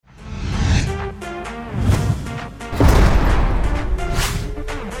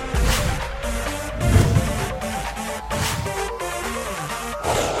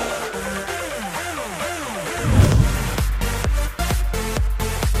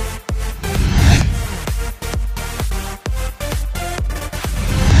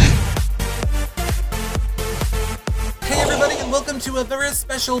to a very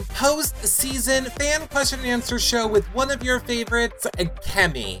special post-season fan question and answer show with one of your favorites,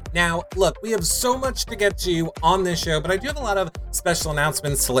 Kemi. Now, look, we have so much to get to on this show, but I do have a lot of special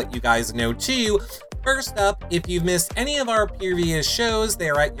announcements to let you guys know too. First up, if you've missed any of our previous shows,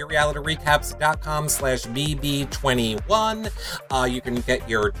 they are at yourrealityrecaps.com/BB21. You can get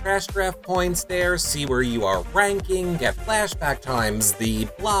your trash draft points there, see where you are ranking, get flashback times, the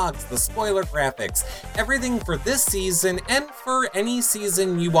blogs, the spoiler graphics, everything for this season and for any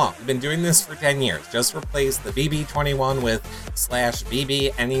season you want. We've been doing this for 10 years. Just replace the BB21 with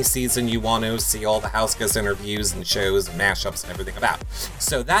 /BB any season you want to see all the house guest interviews and shows and mashups and everything about.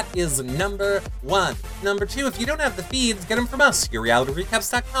 So that is number one. Number two, if you don't have the feeds, get them from us,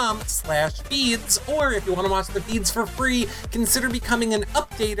 yourrealityrecaps.com/feeds, or if you want to watch the feeds for free, consider becoming an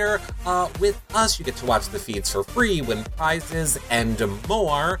updater with us. You get to watch the feeds for free, win prizes, and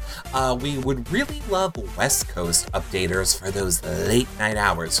more. We would really love West Coast updaters for those late night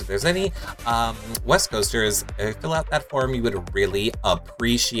hours. So if there's any West Coasters, fill out that form. You would really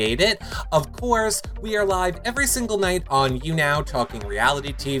appreciate it. Of course, we are live every single night on YouNow, talking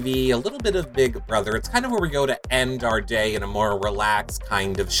reality TV, a little bit of Big Brother. It's kind of where we go to end our day in a more relaxed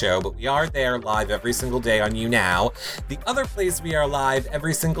kind of show, but we are there live every single day on YouNow. The other place we are live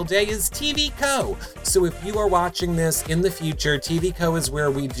every single day is TV Co. So if you are watching this in the future, TV Co is where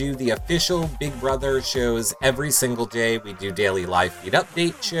we do the official Big Brother shows every single day. We do daily live feed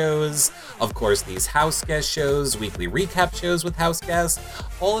update shows, of course these house guest shows, weekly recap shows with house guests.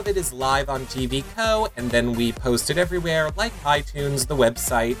 All of it is live on TV Co, and then we post it everywhere like iTunes, the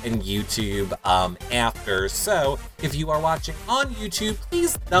website, and YouTube after. So if you are watching on YouTube,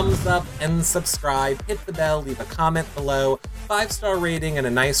 please thumbs up and subscribe, hit the bell, leave a comment below. 5-star rating and a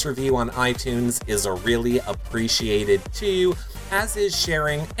nice review on iTunes is really appreciated too, as is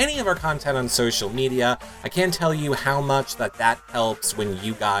sharing any of our content on social media. I can't tell you how much that helps when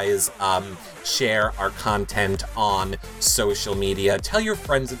you guys share our content on social media. Tell your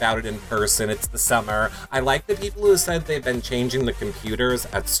friends about it in person. It's the summer. I like the people who said they've been changing the computers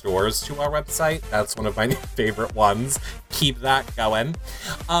at stores to our website. That's one of my new favorite ones. Keep that going.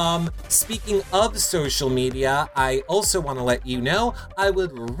 Speaking of social media, I also want to let you know I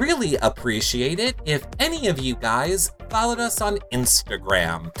would really appreciate it if any of you guys followed us on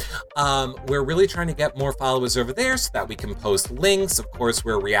Instagram. We're really trying to get more followers over there so that we can post links. Of course,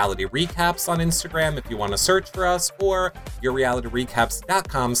 we're Reality Recaps on Instagram if you want to search for us, or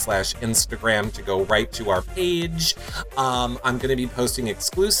yourrealityrecaps.com/Instagram to go right to our page. I'm going to be posting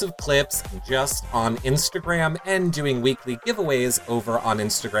exclusive clips just on Instagram and doing weekly giveaways over on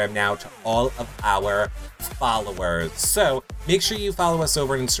Instagram now to all of our followers. So make sure you follow us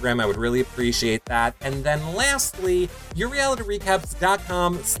over on Instagram. I would really appreciate that. And then lastly,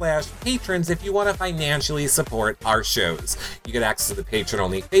 yourrealityrecaps.com/patrons if you want to financially support our shows. You get access to the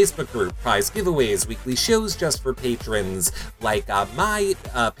patron-only Facebook group, prize giveaways, weekly shows just for patrons, like my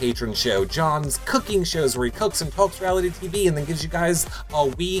patron show, John's cooking shows, where he cooks and talks reality TV and then gives you guys a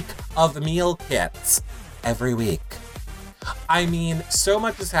week of meal kits every week. I mean, so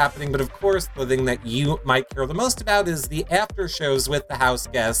much is happening, but of course, the thing that you might care the most about is the after shows with the house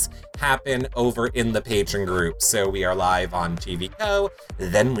guests happen over in the patron group. So we are live on TV Co.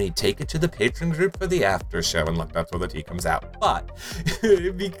 Then we take it to the patron group for the after show. And look, that's where the tea comes out. But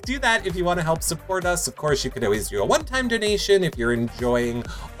we do that if you want to help support us. Of course, you could always do a one-time donation if you're enjoying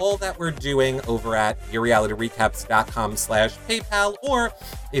all that we're doing over at yourrealityrecaps.com/PayPal. Or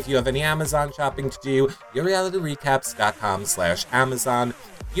if you have any Amazon shopping to do, yourrealityrecaps.com/Amazon.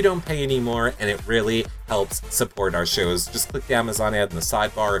 You don't pay anymore, and it really helps support our shows. Just click the Amazon ad in the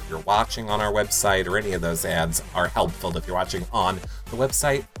sidebar if you're watching on our website, or any of those ads are helpful if you're watching on the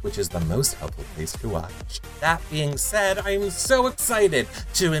website, which is the most helpful place to watch. That being said, I'm so excited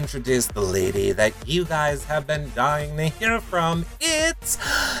to introduce the lady that you guys have been dying to hear from. It's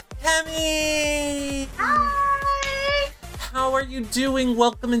Kemi! Hi! How are you doing?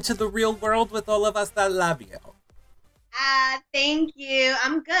 Welcome into the real world with all of us that love you. Thank you.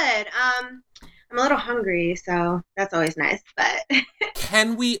 I'm good. I'm a little hungry, so that's always nice, but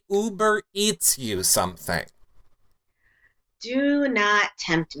Can we Uber Eats you something? do not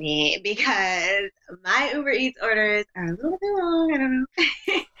tempt me because my Uber Eats orders are a little bit long. I don't know.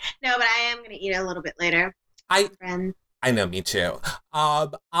 No, but I am going to eat a little bit later. Friends. I know, me too.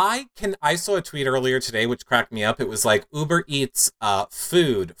 I saw a tweet earlier today which cracked me up. It was like Uber Eats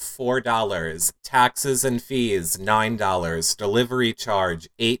food $4, taxes and fees $9, delivery charge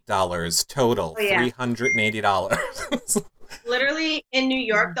 $8, total $380. Literally in New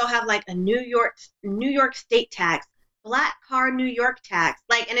York, they'll have like a New York state tax, black car New York tax,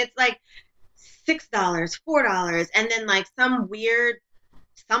 like, and it's like $6, $4, and then like some weird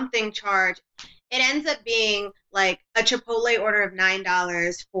something charge. It ends up being like a Chipotle order of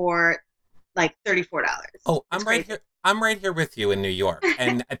 $9 for like $34. Oh, It's I'm right crazy. here. I'm right here with you in New York,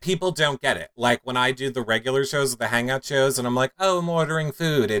 and people don't get it. Like when I do the regular shows, the hangout shows, and I'm like, "Oh, I'm ordering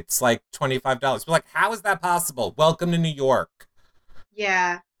food. It's like $25." But like, how is that possible? Welcome to New York.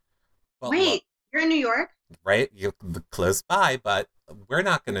 Yeah. Well, look, Wait, you're in New York? right? You're close by, but we're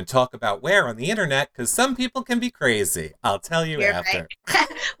not going to talk about where on the internet because some people can be crazy. I'll tell you You're after. right.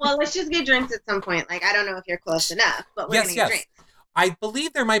 Well, let's just get drinks at some point. Like, I don't know if you're close enough, but we're Yes, gonna get yes. drinks. I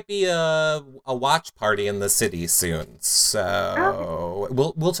believe there might be a watch party in the city soon, so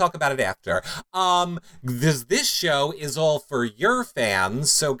we'll talk about it after. This show is all for your fans,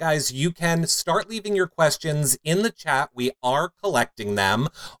 so guys, you can start leaving your questions in the chat. We are collecting them,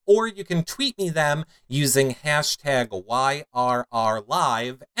 or you can tweet me them using hashtag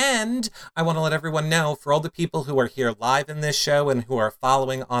YRRLive. And I want to let everyone know, for all the people who are here live in this show and who are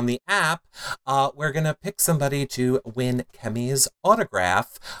following on the app, we're gonna pick somebody to win Kemi's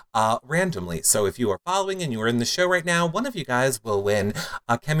autograph randomly. So if you are following and you are in the show right now, one of you guys will win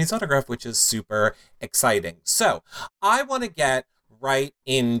Kemi's autograph, which is super exciting. So I want to get right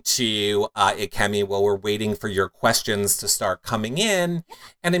into it, Kemi, while we're waiting for your questions to start coming in.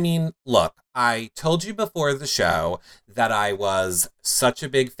 And I mean, look, I told you before the show that I was such a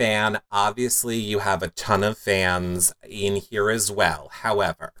big fan. Obviously, you have a ton of fans in here as well.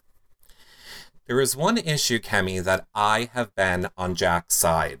 However, there is one issue, Kemi, that I have been on Jack's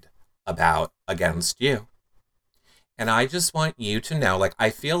side about against you. And I just want you to know, like, I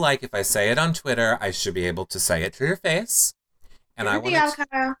feel like if I say it on Twitter, I should be able to say it to your face. And I want the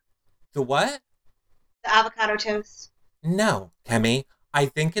avocado. The what? The avocado toast. No, Kemi. I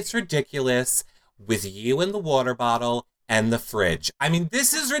think it's ridiculous with you and the water bottle and the fridge. I mean,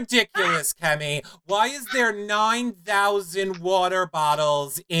 this is ridiculous, Kemi. Why is there 9,000 water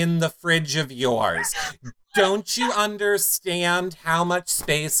bottles in the fridge of yours? Don't you understand how much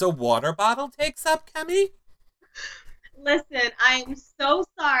space a water bottle takes up, Kemi? Listen, I am so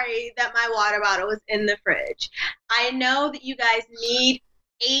sorry that my water bottle was in the fridge. I know that you guys need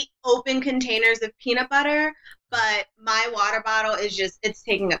 8 open containers of peanut butter, but my water bottle is just, it's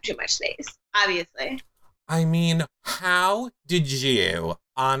taking up too much space, obviously. I mean, how did you,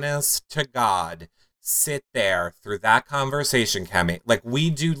 honest to God, sit there through that conversation, Kemi? Like, we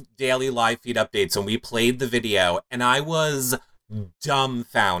do daily live feed updates and we played the video and I was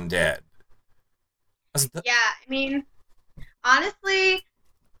dumbfounded. Yeah, I mean, honestly,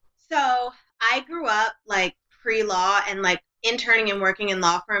 so I grew up like pre-law and like interning and working in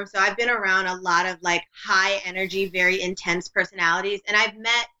law firms. So I've been around a lot of like high energy, very intense personalities. And I've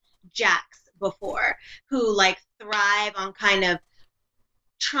met Jacks before who like thrive on kind of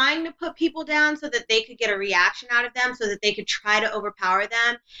trying to put people down so that they could get a reaction out of them, so that they could try to overpower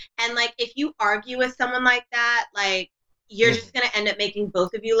them. And like, if you argue with someone like that, like you're just going to end up making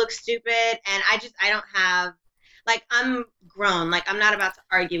both of you look stupid. And I don't have, like, I'm grown. Like, I'm not about to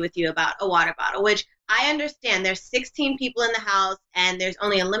argue with you about a water bottle, which I understand. There's 16 people in the house and there's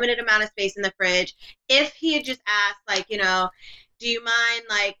only a limited amount of space in the fridge. If he had just asked, like, you know, do you mind,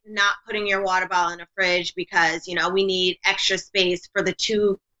 like, not putting your water bottle in a fridge because, you know, we need extra space for the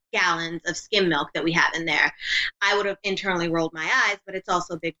 2 gallons of skim milk that we have in there, I would have internally rolled my eyes, but it's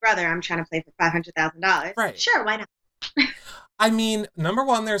also Big Brother. I'm trying to play for $500,000. Right. Sure, why not? I mean, number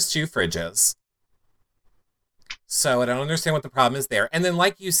one, there's 2 fridges. So I don't understand what the problem is there. And then,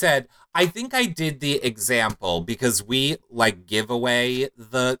 like you said, I think I did the example because we, like, give away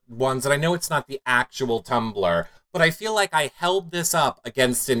the ones, and I know it's not the actual tumbler, but I feel like I held this up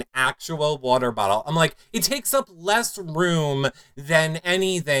against an actual water bottle. I'm like, it takes up less room than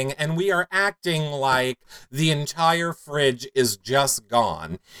anything, and we are acting like the entire fridge is just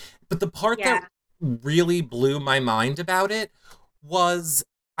gone. But the part that really blew my mind about it was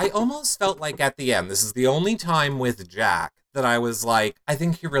I almost felt like at the end, this is the only time with Jack that I was like, I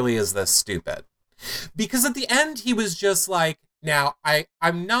think he really is this stupid. Because at the end, he was just like, now,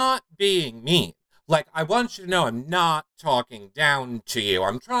 I'm not being mean. Like, I want you to know I'm not talking down to you.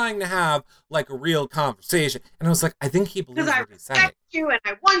 I'm trying to have, like, a real conversation. And I was like, I think he believes what he's saying. Because I respect you and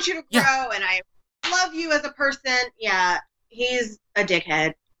I want you to grow and I love you as a person. Yeah, he's a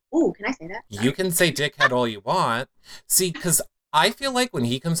dickhead. Ooh, can I say that? You can say dickhead all you want. See, because I feel like when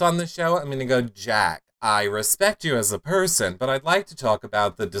he comes on the show, I'm going to go, Jack, I respect you as a person, but I'd like to talk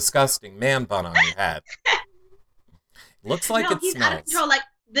about the disgusting man bun on your head. Looks like it he's smells. out of control. Like,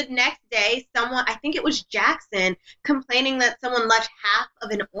 the next day, someone, I think it was Jackson, complaining that someone left half of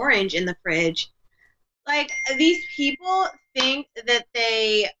an orange in the fridge. Like, these people think that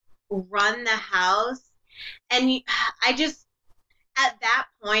they run the house. And I just, at that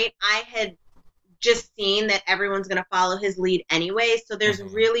point, I had just seen that everyone's going to follow his lead anyway. So there's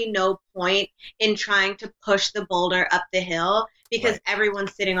really no point in trying to push the boulder up the hill because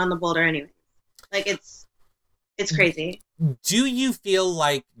everyone's sitting on the boulder anyway. Like, it's crazy. Do you feel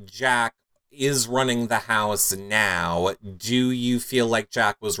like Jack is running the house now? Do you feel like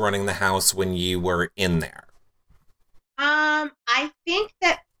Jack was running the house when you were in there? I think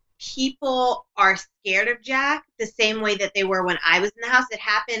that people are scared of Jack the same way that they were when I was in the house. It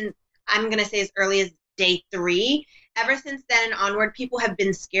happened, I'm going to say, as early as day 3. Ever since then and onward, people have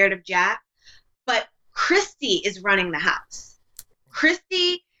been scared of Jack. But Christy is running the house.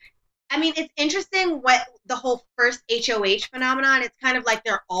 Christy, I mean, it's interesting what the whole first HOH phenomenon, it's kind of like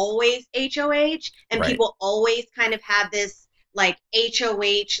they're always HOH, and people always kind of have this, like,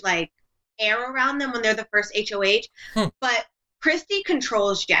 HOH, like, air around them when they're the first HOH. But Christy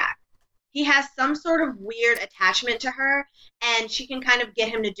controls Jack. He has some sort of weird attachment to her, and she can kind of get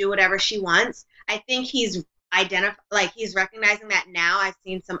him to do whatever she wants. I think he's he's recognizing that now. I've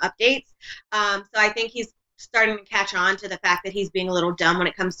seen some updates. So I think he's starting to catch on to the fact that he's being a little dumb when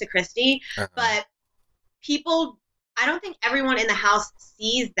it comes to Christy. But people, I don't think everyone in the house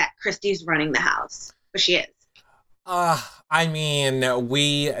sees that Christy's running the house, but she is. I mean,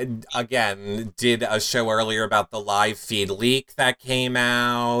 we, again, did a show earlier about the live feed leak that came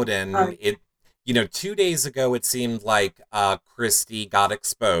out, and it, 2 days ago it seemed like Christy got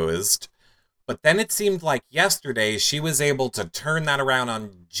exposed, but then it seemed like yesterday she was able to turn that around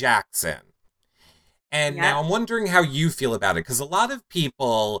on Jackson. And now I'm wondering how you feel about it, because a lot of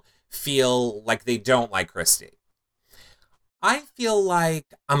people feel like they don't like Christy. I feel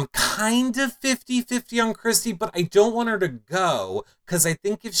like I'm kind of 50-50 on Christy, but I don't want her to go, because I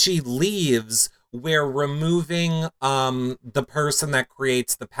think if she leaves, we're removing the person that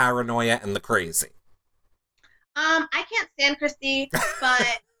creates the paranoia and the crazy. I can't stand Christy,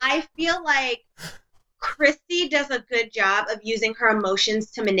 but I feel like Christy does a good job of using her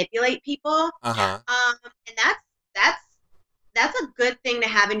emotions to manipulate people. And that's a good thing to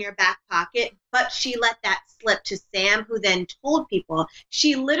have in your back pocket, but she let that slip to Sam, who then told people.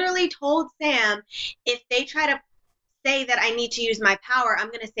 She literally told Sam, if they try to say that I need to use my power, I'm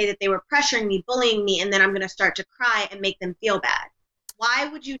going to say that they were pressuring me, bullying me, and then I'm going to start to cry and make them feel bad. Why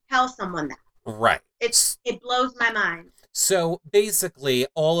would you tell someone that? Right. It blows my mind. So basically,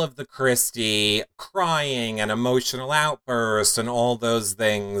 all of the Christy crying and emotional outbursts and all those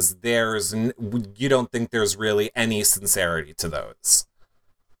things, you don't think there's really any sincerity to those?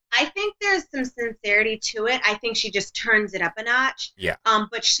 I think there's some sincerity to it. I think she just turns it up a notch. Yeah.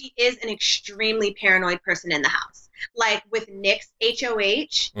 But she is an extremely paranoid person in the house. Like with Nick's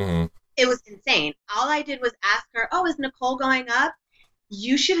HOH, it was insane. All I did was ask her, is Nicole going up?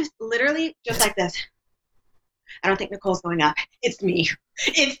 You should have literally just like this. I don't think Nicole's going up. It's me.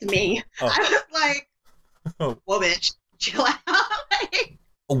 It's me. I was like, whoa, bitch, chill out.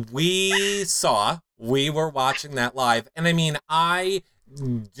 We were watching that live. And I mean, I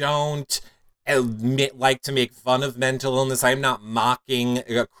don't like to make fun of mental illness. I'm not mocking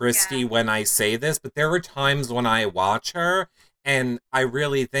Christy when I say this, but there are times when I watch her and I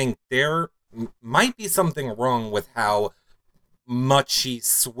really think there might be something wrong with how much she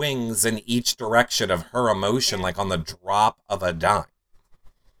swings in each direction of her emotion, like on the drop of a dime.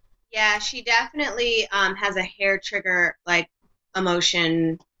 Yeah, she definitely has a hair trigger, like,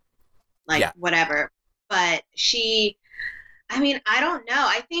 emotion, whatever. But I don't know.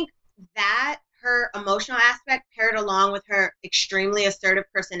 I think that her emotional aspect paired along with her extremely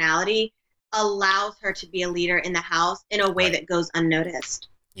assertive personality allows her to be a leader in the house in a way that goes unnoticed.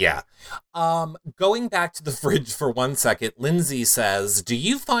 Yeah. Going back to the fridge for 1 second, Lindsay says, do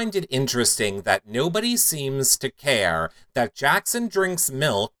you find it interesting that nobody seems to care that Jackson drinks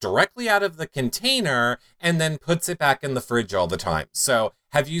milk directly out of the container and then puts it back in the fridge all the time? So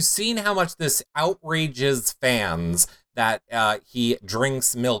have you seen how much this outrages fans that he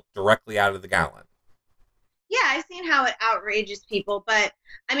drinks milk directly out of the gallon? Yeah, I've seen how it outrages people, but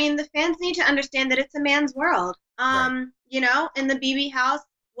I mean, the fans need to understand that it's a man's world. In the BB house,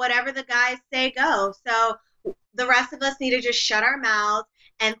 whatever the guys say go. So the rest of us need to just shut our mouths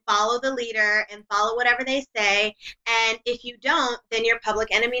and follow the leader and follow whatever they say. And if you don't, then you're public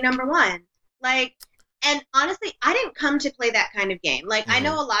enemy number one. And honestly, I didn't come to play that kind of game. I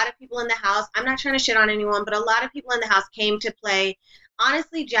know a lot of people in the house, I'm not trying to shit on anyone, but a lot of people in the house came to play,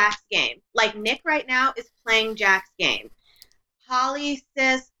 honestly, Jack's game. Nick right now is playing Jack's game. Holly,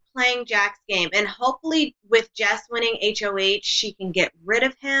 sis, playing Jack's game. And hopefully with Jess winning HOH, she can get rid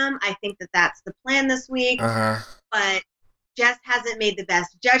of him. I think that that's the plan this week. But Jess hasn't made the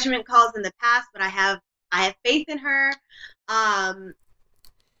best judgment calls in the past, but I have faith in her.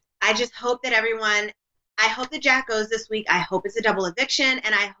 I just hope that I hope that Jack goes this week. I hope it's a double eviction,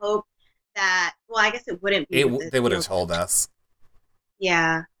 and I hope that, well, I guess it wouldn't be. They would have told us.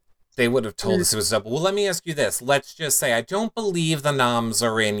 Yeah. They would have told us it was double. Well, let me ask you this. Let's just say, I don't believe the noms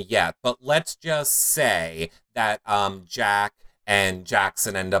are in yet, but let's just say that Jack and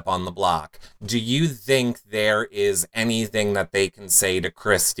Jackson end up on the block. Do you think there is anything that they can say to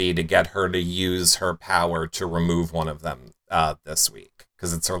Christy to get her to use her power to remove one of them this week?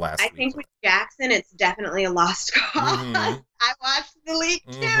 Because it's her last week. I think with Jackson, it's definitely a lost cause. Mm-hmm. I watched the leak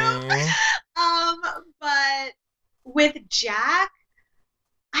too. Mm-hmm. But with Jack,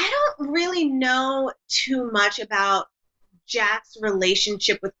 I don't really know too much about Jack's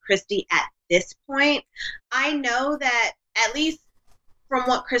relationship with Christy at this point. I know that, at least from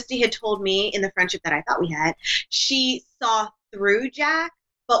what Christy had told me in the friendship that I thought we had, she saw through Jack,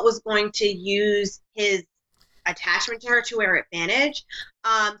 but was going to use his attachment to her to her advantage.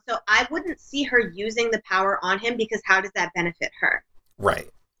 So I wouldn't see her using the power on him, because how does that benefit her? Right.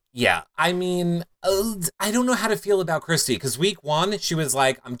 Yeah, I mean, I don't know how to feel about Christy, because week 1, she was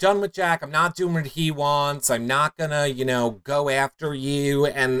like, I'm done with Jack, I'm not doing what he wants, I'm not gonna, go after you,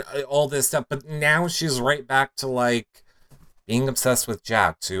 and all this stuff, but now she's right back to, like, being obsessed with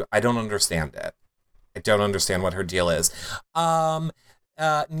Jack, too. I don't understand it. I don't understand what her deal is.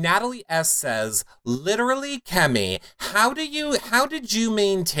 Natalie S. says, literally, Kemi, how did you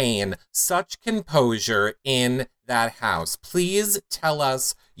maintain such composure in that house? Please tell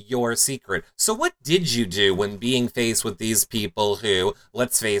us your secret. So what did you do when being faced with these people who,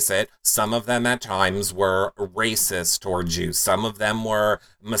 let's face it, some of them at times were racist towards you. Some of them were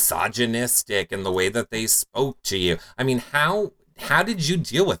misogynistic in the way that they spoke to you. I mean, how did you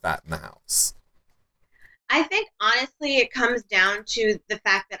deal with that in the house? I think, honestly, it comes down to the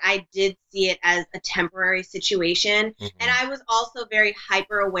fact that I did see it as a temporary situation. Mm-hmm. And I was also very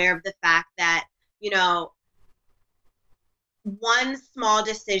hyper aware of the fact that, one small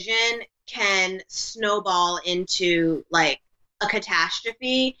decision can snowball into, like, a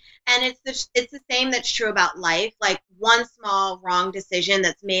catastrophe. And it's the same that's true about life. Like, one small wrong decision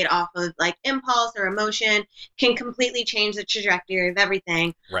that's made off of, like, impulse or emotion can completely change the trajectory of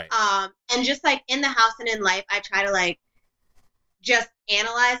everything. Right. And just, like, in the house and in life, I try to, like, just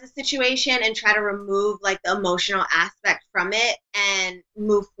analyze the situation and try to remove, like, the emotional aspect from it and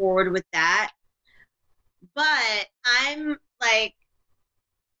move forward with that. But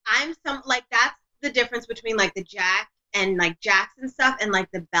that's the difference between, like, the Jack and, like, Jackson stuff and, like,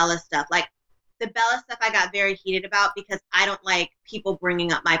 the Bella stuff. Like, the Bella stuff I got very heated about because I don't like people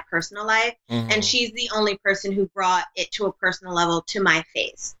bringing up my personal life. Mm-hmm. And she's the only person who brought it to a personal level to my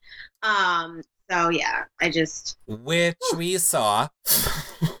face. So, yeah, Which we saw.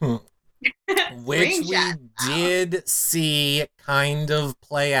 Which we did see kind of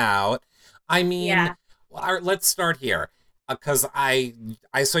play out. I mean, let's start here. Because I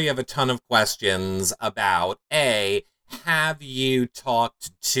saw you have a ton of questions about, have you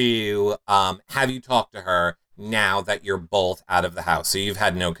talked to her now that you're both out of the house? So you've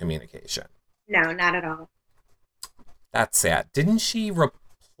had no communication. No, not at all. That's sad. Didn't she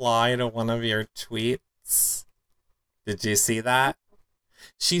reply to one of your tweets? Did you see that?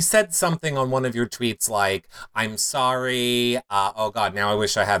 She said something on one of your tweets like, I'm sorry. Oh, God, now I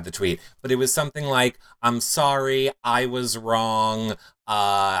wish I had the tweet. But it was something like, I'm sorry, I was wrong.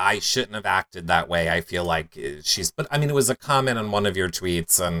 I shouldn't have acted that way. I feel like but I mean, it was a comment on one of your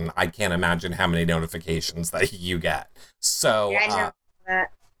tweets, and I can't imagine how many notifications that you get. So, yeah, I know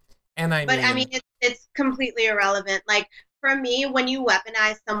that. And I mean, it's completely irrelevant. Like, for me, when you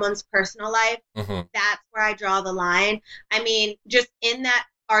weaponize someone's personal life, mm-hmm. that's where I draw the line. I mean, just in that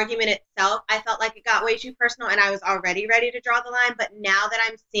argument itself, I felt like it got way too personal, and I was already ready to draw the line. But now that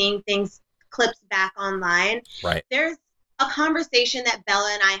I'm seeing clips back online, right. There's a conversation that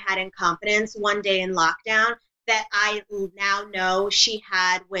Bella and I had in confidence one day in lockdown that I now know she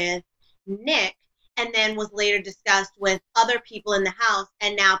had with Nick, and then was later discussed with other people in the house,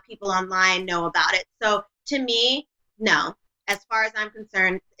 and now people online know about it. So to me, no. As far as I'm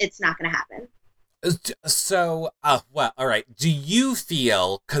concerned, it's not going to happen. So, well, all right. Do you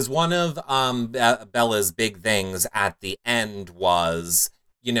feel, because one of Bella's big things at the end was,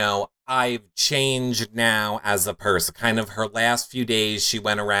 I've changed now as a person. Kind of her last few days, she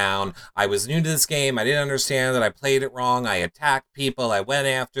went around, I was new to this game, I didn't understand that I played it wrong, I attacked people, I went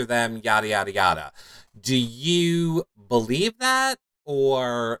after them, yada, yada, yada. Do you believe that?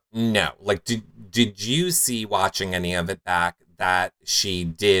 Or no? Like, did you see, watching any of it back, that she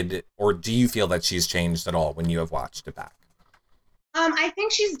did, or do you feel that she's changed at all when you have watched it back? I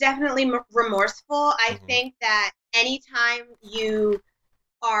think she's definitely remorseful. I Mm-hmm. think that anytime you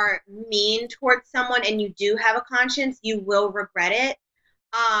are mean towards someone and you do have a conscience, you will regret it.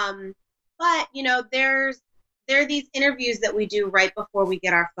 Um, but there are these interviews that we do right before we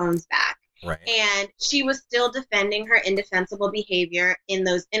get our phones back. Right. And she was still defending her indefensible behavior in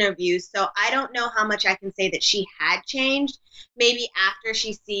those interviews. So I don't know how much I can say that she had changed. Maybe after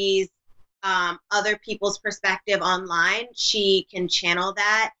she sees other people's perspective online, she can channel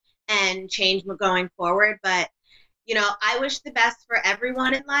that and change going forward. But I wish the best for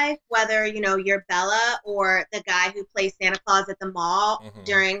everyone in life, whether, you're Bella or the guy who plays Santa Claus at the mall Mm-hmm.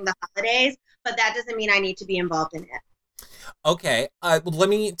 during the holidays, but that doesn't mean I need to be involved in it. Okay, let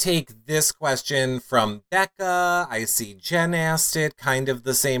me take this question from Becca. I see Jen asked it kind of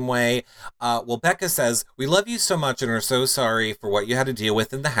the same way. Well, Becca says, "We love you so much and are so sorry for what you had to deal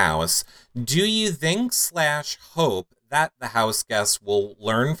with in the house. Do you think / hope that the house guests will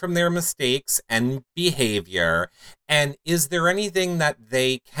learn from their mistakes and behavior? And is there anything that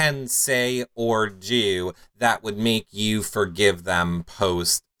they can say or do that would make you forgive them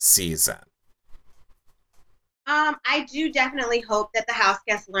post-season?" I do definitely hope that the house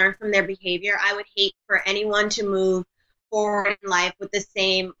guests learn from their behavior. I would hate for anyone to move forward in life with the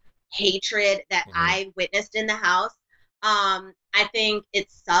same hatred that Mm-hmm. I witnessed in the house. I think it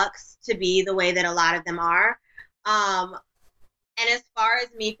sucks to be the way that a lot of them are. Um, and as far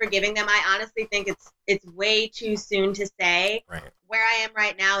as me forgiving them, I honestly think it's way too soon to say. Right. Where I am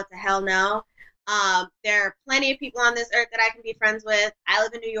right now, it's a hell no. There are plenty of people on this earth that I can be friends with. I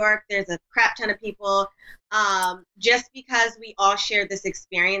live in New York. There's a crap ton of people. Just because we all shared this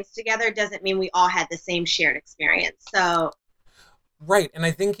experience together doesn't mean we all had the same shared experience. So Right, and I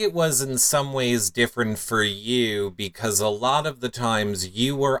think it was in some ways different for you because a lot of the times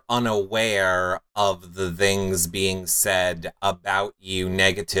you were unaware of the things being said about you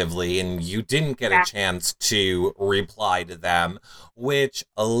negatively and you didn't get a yeah. chance to reply to them, which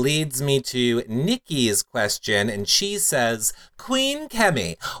leads me to Nikki's question, and she says, "Queen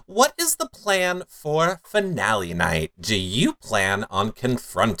Kemi, what is the plan for finale night? Do you plan on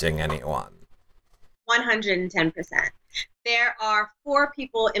confronting anyone?" 110%. There are 4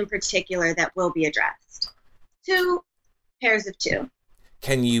 people in particular that will be addressed. 2 pairs of 2.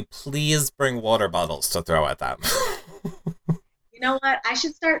 Can you please bring water bottles to throw at them? You know what? I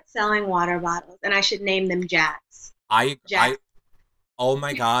should start selling water bottles and I should name them Jacks. I, Jacks. oh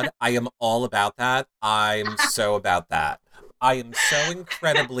my God, I am all about that. I'm so about that. I am so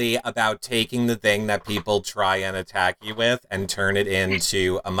incredibly about taking the thing that people try and attack you with and turn it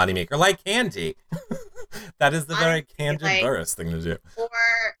into a moneymaker, like candy. That is the very Honestly, candid burst thing to do. Or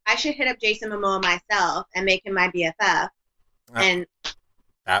I should hit up Jason Momoa myself and make him my BFF and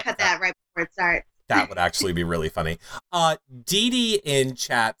cut that right before it starts. That would actually be really funny. Dee Dee in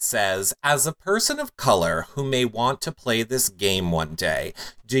chat says, "As a person of color who may want to play this game one day,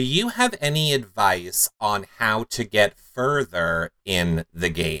 do you have any advice on how to get further in the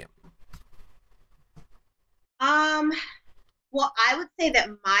game?" Well, I would say that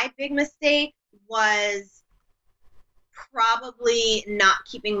my big mistake was probably not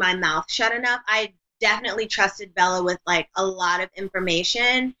keeping my mouth shut enough. I definitely trusted Bella with like a lot of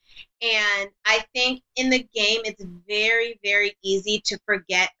information. And I think in the game, it's very, very easy to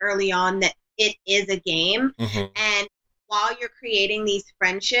forget early on that it is a game. Mm-hmm. And while you're creating these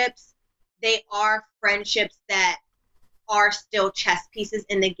friendships, they are friendships that are still chess pieces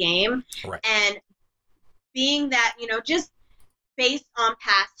in the game. Right. And being that, just based on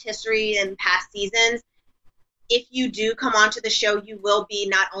past history and past seasons, if you do come onto the show, you will be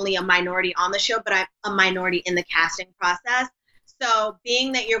not only a minority on the show, but a minority in the casting process. So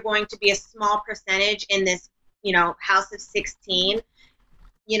being that you're going to be a small percentage in this, house of 16,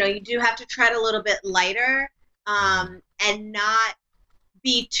 you do have to tread a little bit lighter and not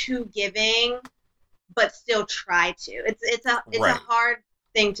be too giving, but still try to. It's a hard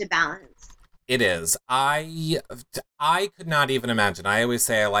thing to balance. It is. I could not even imagine. I always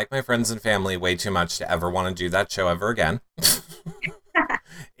say I like my friends and family way too much to ever want to do that show ever again.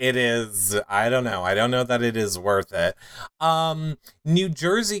 It is, I don't know. I don't know that it is worth it. New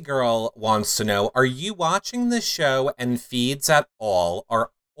Jersey Girl wants to know, are you watching the show and feeds at all,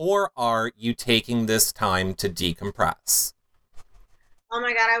 or are you taking this time to decompress? Oh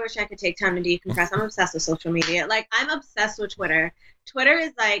my God, I wish I could take time to decompress. I'm obsessed with social media. Like, I'm obsessed with Twitter. Twitter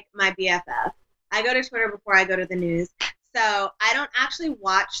is like my BFF. I go to Twitter before I go to the news. So I don't actually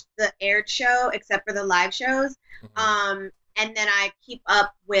watch the aired show except for the live shows. Mm-hmm. And then I keep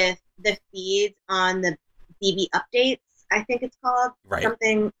up with the feeds on the BB updates, I think it's called. Right.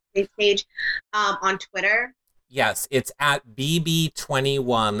 Something page on Twitter. Yes, it's at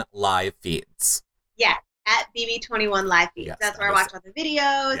BB21 live feeds. Yes, at BB21 live feeds. Yes, that's where I watch all the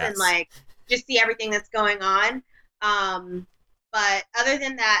videos and like just see everything that's going on. But other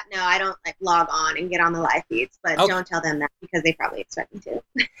than that, no, I don't like log on and get on the live feeds, but don't tell them that because they probably expect me to.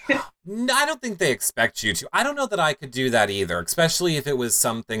 No, I don't think they expect you to. I don't know that I could do that either, especially if it was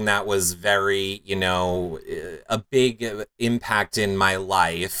something that was very, a big impact in my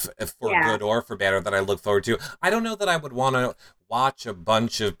life for good or for better that I look forward to. I don't know that I would want to watch a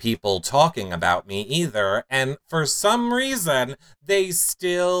bunch of people talking about me either. And for some reason, they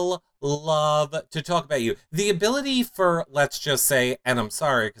still love to talk about you. The ability for, let's just say, and I'm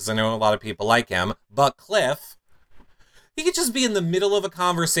sorry because I know a lot of people like him, but Cliff, he could just be in the middle of a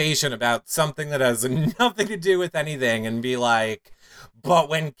conversation about something that has nothing to do with anything and be like, but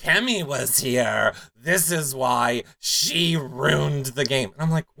when Kemi was here, this is why she ruined the game. And I'm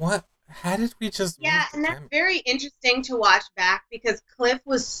like, what? How did we just... Yeah, and that's very interesting to watch back because Cliff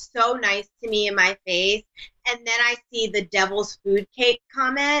was so nice to me in my face. And then I see the devil's food cake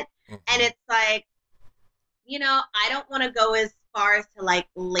comment. And it's like, I don't want to go as far as to like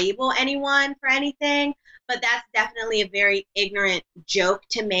label anyone for anything, but that's definitely a very ignorant joke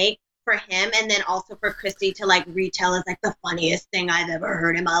to make for him. And then also for Christy to like retell as like the funniest thing I've ever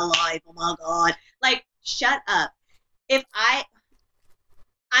heard in my life. Oh my God. Like, shut up.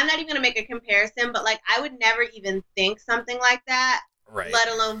 I'm not even going to make a comparison, but like I would never even think something like that, let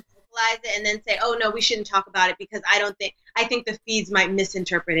alone vocalize it and then say, oh no, we shouldn't talk about it because I think the feeds might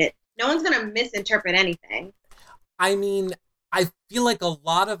misinterpret it. No one's going to misinterpret anything. I mean, I feel like a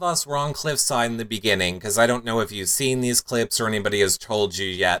lot of us were on Cliff's side in the beginning, because I don't know if you've seen these clips or anybody has told you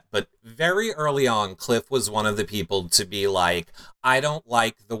yet, but very early on, Cliff was one of the people to be like, I don't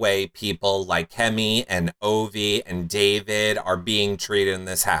like the way people like Kemi and Ovi and David are being treated in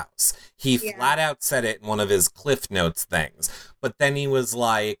this house. He flat out said it in one of his Cliff Notes things. But then he was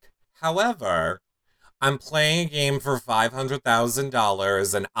like, however, I'm playing a game for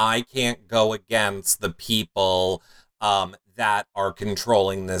 $500,000 and I can't go against the people that are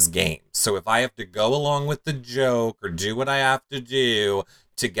controlling this game. So if I have to go along with the joke or do what I have to do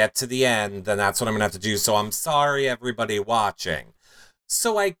to get to the end, then that's what I'm going to have to do. So I'm sorry, everybody watching.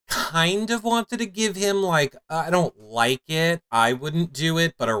 So I kind of wanted to give him like, I don't like it, I wouldn't do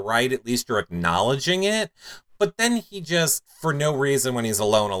it, but all right, at least you're acknowledging it. But then he just, for no reason when he's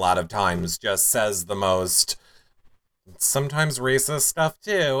alone a lot of times, just says the most sometimes racist stuff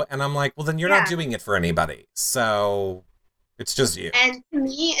too. And I'm like, well, then you're not doing it for anybody. So it's just you. And to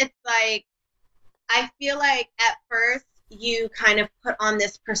me, it's like, I feel like at first you kind of put on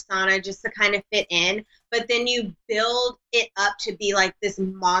this persona just to kind of fit in, but then you build it up to be like this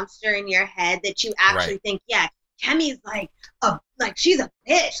monster in your head that you actually think, Kemi's like she's a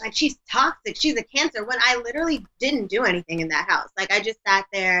bitch, like she's toxic, she's a cancer, when I literally didn't do anything in that house. Like I just sat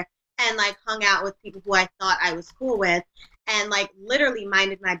there and like hung out with people who I thought I was cool with and like literally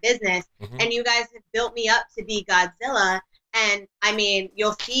minded my business. And you guys have built me up to be Godzilla. And I mean,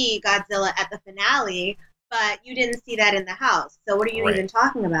 you'll see Godzilla at the finale, but you didn't see that in the house. So what are you even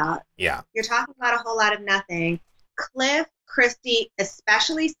talking about? Yeah. You're talking about a whole lot of nothing. Cliff, Christy,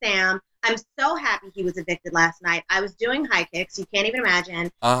 especially Sam, I'm so happy he was evicted last night. I was doing high kicks. You can't even imagine.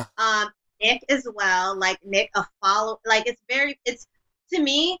 Nick as well. Like Nick, a follow. Like it's to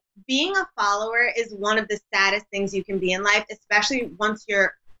me, being a follower is one of the saddest things you can be in life, especially once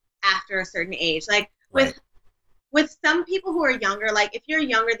you're after a certain age. Like with some people who are younger, like if you're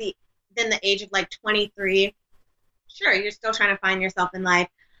younger than the age of like 23, sure, you're still trying to find yourself in life.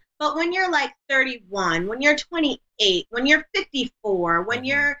 But when you're like 31, when you're 28, when you're 54, when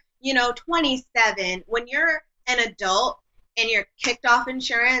you're 27, when you're an adult and you're kicked off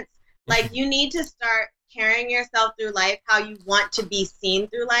insurance, like you need to start carrying yourself through life how you want to be seen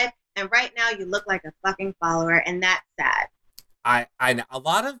through life. And right now you look like a fucking follower, and that's sad. A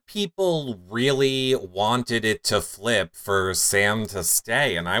lot of people really wanted it to flip for Sam to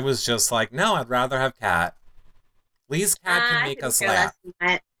stay, and I was just like, no, I'd rather have Kat. At least Kat can make us laugh.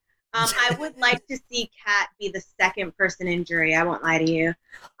 I would like to see Kat be the second person in jury. I won't lie to you.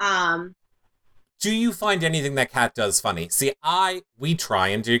 Do you find anything that Kat does funny? See, we try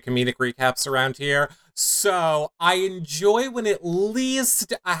and do comedic recaps around here, so I enjoy when at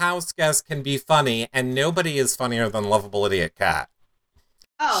least a house guest can be funny, and nobody is funnier than lovable idiot Kat.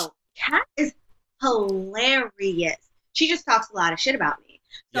 Oh, Kat is hilarious. She just talks a lot of shit about me.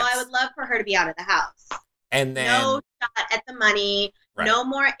 So I would love for her to be out of the house. And then no shot at the money, no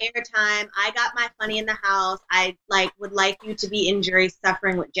more airtime. I got my funny in the house. I would like you to be in jury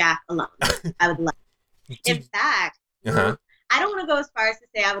suffering with Jack alone. I would love. In fact, I don't want to go as far as to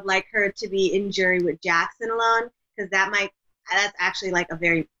say I would like her to be in jury with Jackson alone, because that's actually like a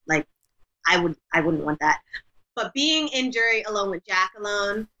very, like, I wouldn't want that. But being in jury alone with Jack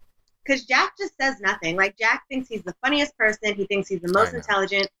alone, because Jack just says nothing. Like, Jack thinks he's the funniest person. He thinks he's the most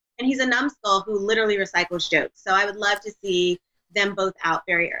intelligent. And he's a numbskull who literally recycles jokes. So I would love to see them both out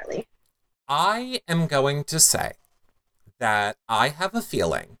very early. I am going to say that I have a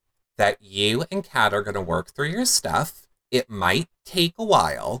feeling that you and Kat are going to work through your stuff. It might take a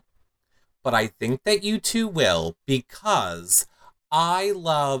while, but I think that you two will, because I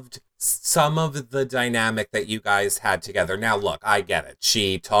loved some of the dynamic that you guys had together. Now, look, I get it.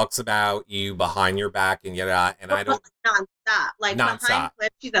 She talks about you behind your back and and I don't... Nonstop. Like, nonstop. Behind Cliff,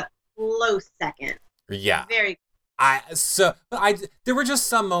 she's a close second. Yeah. Very. There were just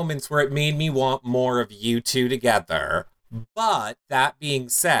some moments where it made me want more of you two together. But that being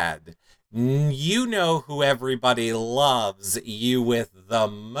said, you know who everybody loves you with the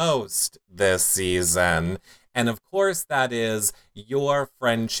most this season. And of course, that is your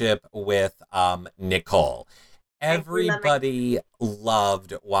friendship with Nicole. Everybody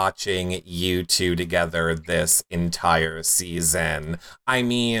loved watching you two together this entire season. I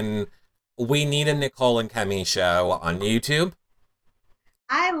mean, we need a Nicole and Kemi show on YouTube.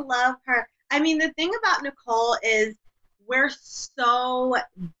 I love her. I mean, the thing about Nicole is we're so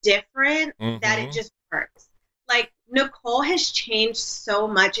different that it just works. Like, Nicole has changed so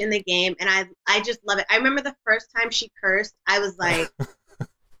much in the game, and I just love it. I remember the first time she cursed, I was like,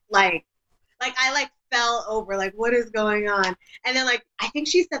 I fell over, like, what is going on? And then, like, I think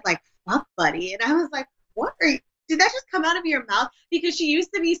she said, like, fuck buddy. And I was like, what are you? Did that just come out of your mouth? Because she used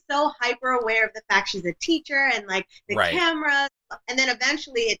to be so hyper aware of the fact she's a teacher and, like, the camera. And then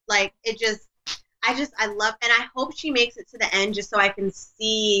eventually I love, and I hope she makes it to the end just so I can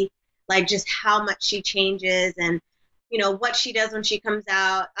see, like, just how much she changes and, you know, what she does when she comes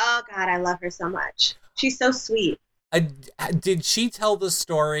out. Oh, God, I love her so much. She's so sweet. Did she tell the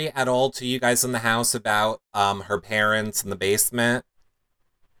story at all to you guys in the house about her parents in the basement?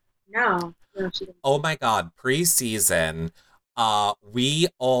 No, she didn't. Oh, my God. Pre-season, we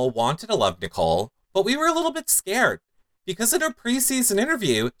all wanted to love Nicole, but we were a little bit scared. Because in her preseason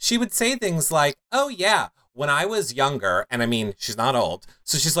interview, she would say things like, oh, yeah, when I was younger, and I mean, she's not old.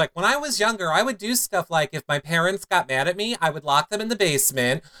 So she's like, when I was younger, I would do stuff like if my parents got mad at me, I would lock them in the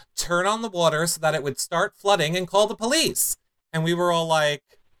basement, turn on the water so that it would start flooding and call the police. And we were all like,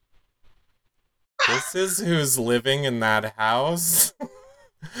 this is who's living in that house?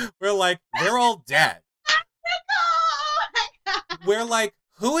 We're like, they're all dead. We're like,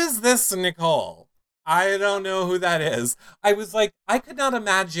 who is this Nicole? I don't know who that is. I was like, I could not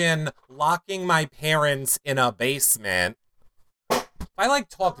imagine locking my parents in a basement. If I, like,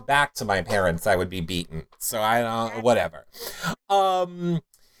 talked back to my parents, I would be beaten. So I don't, whatever.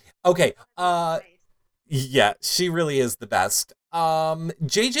 Okay. Yeah, she really is the best.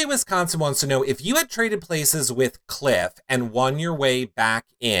 JJ Wisconsin wants to know, if you had traded places with Cliff and won your way back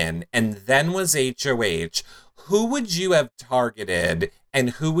in and then was HOH, who would you have targeted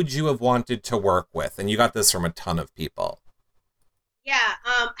and who would you have wanted to work with? And you got this from a ton of people. Yeah,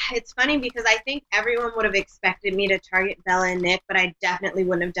 it's funny because I think everyone would have expected me to target Bella and Nick, but I definitely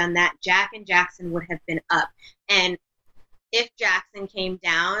wouldn't have done that. Jack and Jackson would have been up. And if Jackson came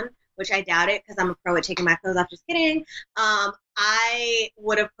down, which I doubt it because I'm a pro at taking my clothes off, just kidding, I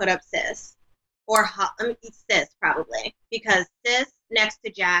would have put up Sis. Or Sis, probably. Because Sis, next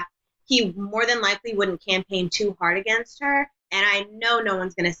to Jack, he more than likely wouldn't campaign too hard against her. And I know no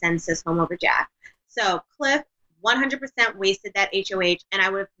one's going to send Sis home over Jack. So Cliff 100% wasted that HOH. And I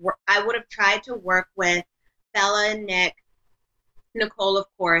would have tried to work with Bella and Nick, Nicole, of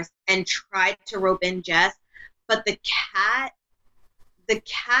course, and tried to rope in Jess. But the cat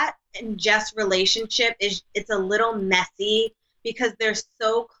and Jess relationship it's a little messy because they're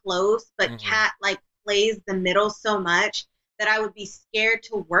so close, but Cat like plays the middle so much that I would be scared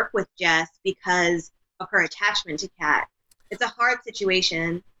to work with Jess because of her attachment to Cat. It's a hard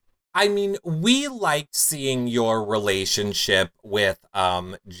situation. I mean, we liked seeing your relationship with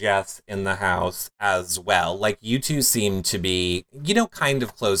Jess in the house as well. Like, you two seem to be, kind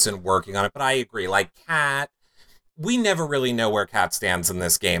of close and working on it. But I agree. Like, Kat, we never really know where Kat stands in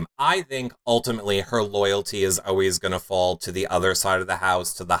this game. I think ultimately her loyalty is always going to fall to the other side of the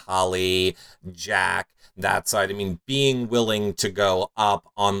house, to the Holly, Jack, that side. I mean, being willing to go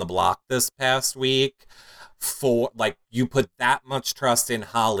up on the block this past week for, like, you put that much trust in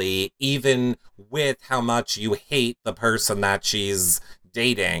Holly, even with how much you hate the person that she's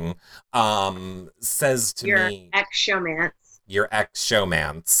dating, says to me... Your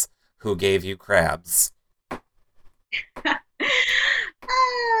ex-showmance who gave you crabs.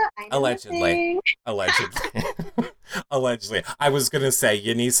 Allegedly. Allegedly. Allegedly. I was going to say,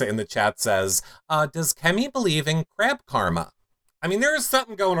 Yanisa in the chat says, does Kemi believe in crab karma? I mean, there is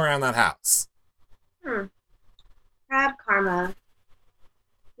something going around that house. Crab karma.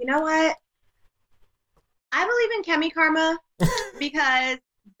 You know what? I believe in Kemi karma because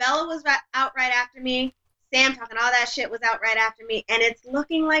Bella was out right after me. Sam talking all that shit was out right after me. And it's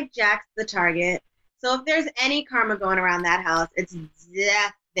looking like Jack's the target. So if there's any karma going around that house, it's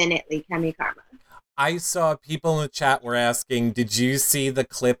definitely Kemi karma. I saw people in the chat were asking, did you see the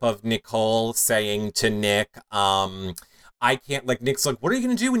clip of Nicole saying to Nick, I can't, like, Nick's like, what are you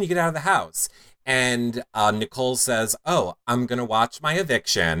going to do when you get out of the house? And Nicole says, oh, I'm going to watch my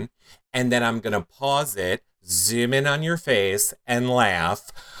eviction, and then I'm going to pause it, zoom in on your face, and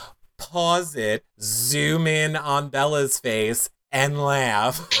laugh. Pause it, zoom in on Bella's face, and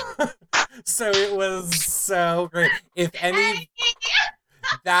laugh. So it was so great. If any...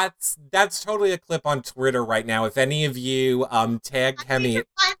 That's totally a clip on Twitter right now. If any of you tag Kemi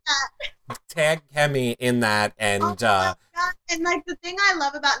in that, and oh my God. And like the thing I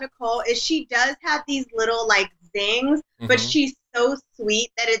love about Nicole is she does have these little like zings, but she's so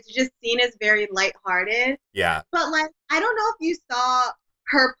sweet that it's just seen as very lighthearted. Yeah. But like I don't know if you saw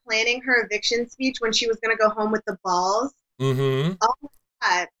her planning her eviction speech when she was gonna go home with the balls. Mm-hmm. Oh my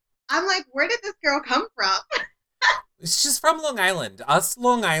God. I'm like, where did this girl come from? She's from Long Island. Us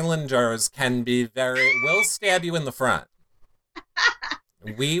Long Islanders can be we'll stab you in the front.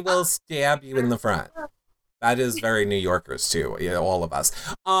 We will stab you in the front. That is very New Yorkers too, all of us.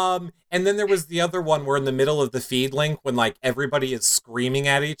 And then there was the other one where in the middle of the feed link when like everybody is screaming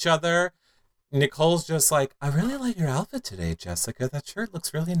at each other, Nicole's just like, I really like your outfit today, Jessica. That shirt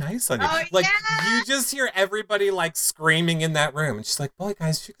looks really nice on you. Oh, like, yeah. you just hear everybody, like, screaming in that room. And she's like, boy,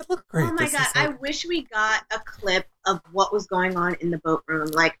 guys, you could look great. Oh, my God. I wish we got a clip of what was going on in the boat room.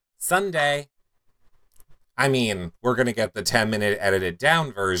 Like, Sunday. I mean, we're going to get the 10-minute edited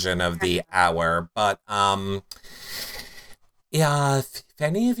down version of the hour. But, yeah, if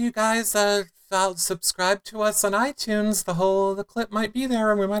any of you guys subscribe to us on iTunes, the clip might be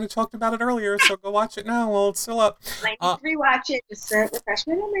there, and we might have talked about it earlier, so go watch it now while it's still up. I need to rewatch it just to refresh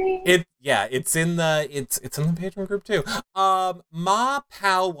my memory. It's in the patron group too. Ma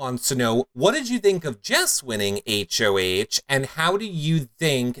Pal wants to know, what did you think of Jess winning HOH, and how do you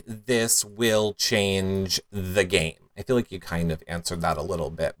think this will change the game? I feel like you kind of answered that a little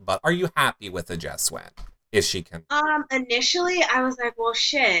bit, but are you happy with the Jess win? If she can. Initially I was like, well,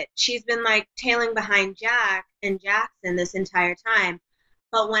 shit, she's been like tailing behind Jack and Jackson this entire time.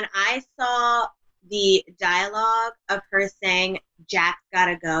 But when I saw the dialogue of her saying, Jack's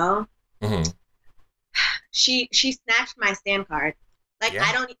gotta go, she snatched my stand card. Like,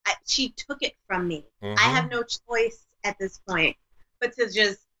 yeah. She took it from me. I have no choice at this point but to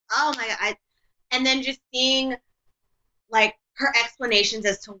just, oh my God. And then just seeing like her explanations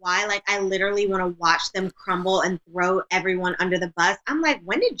as to why, like, I literally want to watch them crumble and throw everyone under the bus. I'm like,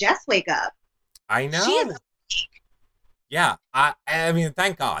 when did Jess wake up? I know. Yeah, I mean,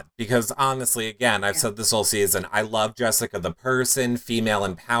 thank God, because honestly, again, I've said this whole season, I love Jessica the person, female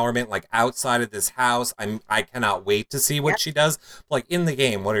empowerment, like, outside of this house. I cannot wait to see what she does. Like, in the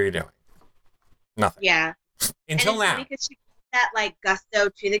game, what are you doing? Nothing. Yeah. Until now. Because she put that, like, gusto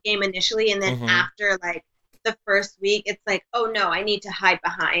to the game initially, and then after, like, the first week, it's like, oh no, I need to hide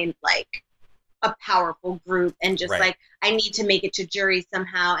behind like a powerful group and just like I need to make it to jury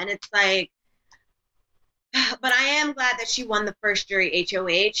somehow. And it's like, but I am glad that she won the first jury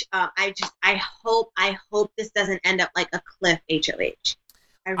HOH. I hope this doesn't end up like a Cliff HOH.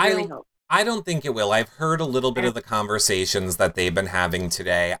 I really hope. I don't think it will. I've heard a little bit of the conversations that they've been having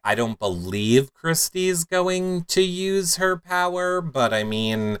today. I don't believe Christy's going to use her power, but I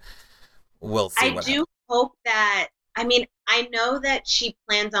mean, we'll see. I do hope that, I mean, I know that she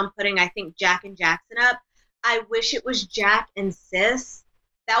plans on putting, I think, Jack and Jackson up. I wish it was Jack and Sis.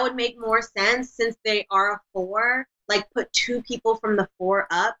 That would make more sense since they are a 4. Like, put 2 people from the 4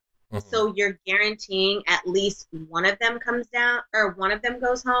 up. So you're guaranteeing at least one of them comes down or one of them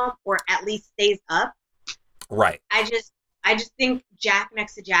goes home or at least stays up. Right. I just think Jack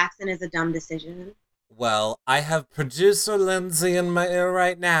next to Jackson is a dumb decision. Well, I have producer Lindsay in my ear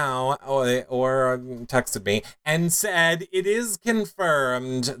right now, or texted me, and said it is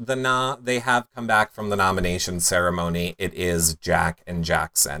confirmed they have come back from the nomination ceremony. It is Jack and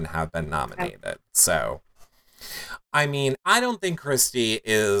Jackson have been nominated. Okay. So, I mean, I don't think Christy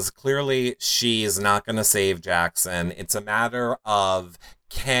she's not going to save Jackson. It's a matter of,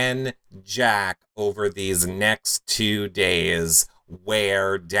 can Jack, over these next 2 days,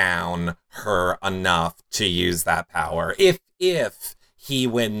 wear down her enough to use that power. If he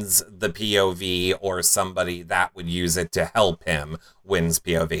wins the POV or somebody that would use it to help him wins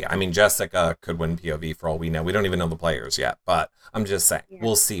POV. I mean, Jessica could win POV for all we know. We don't even know the players yet, but I'm just saying,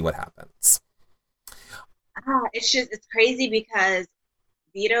 we'll see what happens. It's crazy because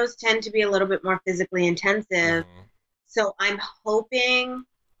vetoes tend to be a little bit more physically intensive. Mm-hmm. So I'm hoping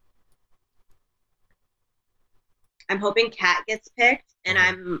Kat gets picked, and mm-hmm.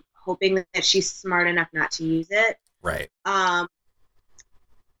 I'm hoping that she's smart enough not to use it. Right.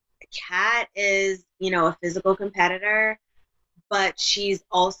 Kat is, a physical competitor, but she's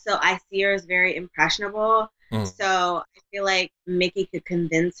also, I see her as very impressionable. Mm. So I feel like Mickey could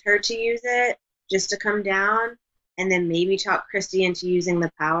convince her to use it just to come down and then maybe talk Christy into using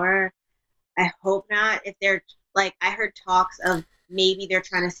the power. I hope not. If they're I heard talks of maybe they're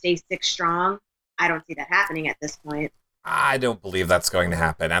trying to stay 6 strong. I don't see that happening at this point. I don't believe that's going to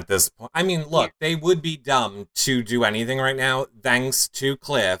happen at this point. I mean, look, They would be dumb to do anything right now. Thanks to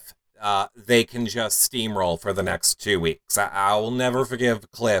Cliff, they can just steamroll for the next 2 weeks. I will never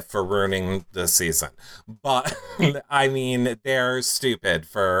forgive Cliff for ruining the season. But, I mean, they're stupid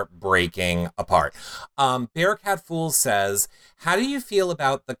for breaking apart. Bearcat Fool says, how do you feel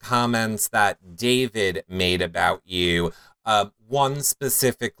about the comments that David made about you? One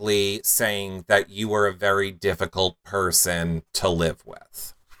specifically saying that you were a very difficult person to live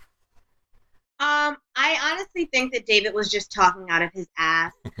with. I honestly think that David was just talking out of his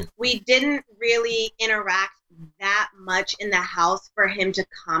ass. We didn't really interact that much in the house for him to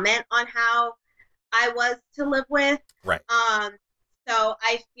comment on how I was to live with. Right. So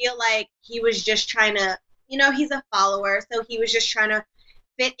I feel like he was just trying to, he's a follower, so he was just trying to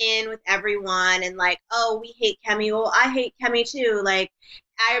fit in with everyone and oh, we hate Kemi. Well, I hate Kemi too. I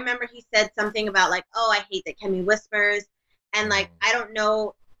remember he said something about oh, I hate that Kemi whispers. And I don't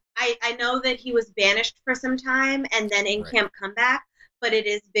know. I know that he was banished for some time and then in camp comeback, but it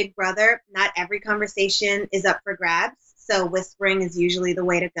is Big Brother. Not every conversation is up for grabs. So whispering is usually the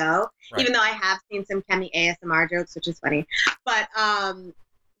way to go, even though I have seen some Kemi ASMR jokes, which is funny. But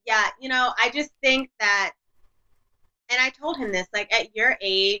yeah, I just think that, and I told him this, at your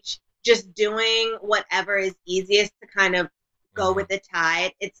age, just doing whatever is easiest to kind of go with the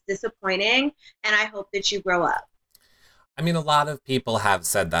tide. It's disappointing, and I hope that you grow up. I mean, a lot of people have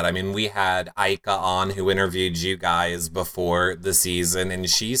said that. I mean, we had Aika on who interviewed you guys before the season, and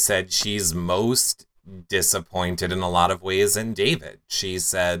she said she's most disappointed in a lot of ways in David. She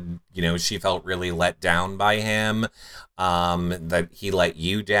said, she felt really let down by him, that he let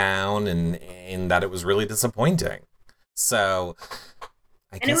you down, and that it was really disappointing. So,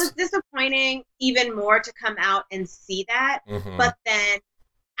 I guess... And it was disappointing even more to come out and see that. Mm-hmm. But then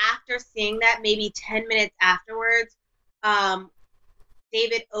after seeing that, maybe 10 minutes afterwards,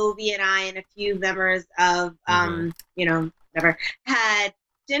 David, Ovi, and I, and a few members of, whatever, had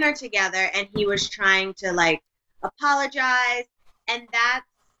dinner together, and he was trying to, apologize. And that's,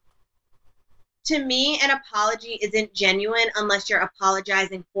 to me, an apology isn't genuine unless you're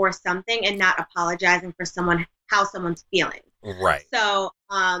apologizing for something and not apologizing for how someone's feeling. Right. So,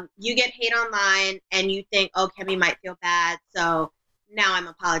 you get hate online, and you think, oh, Kemi might feel bad, so now I'm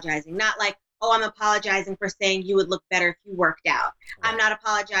apologizing. Not oh, I'm apologizing for saying you would look better if you worked out. Right. I'm not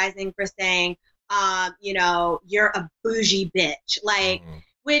apologizing for saying, you're a bougie bitch.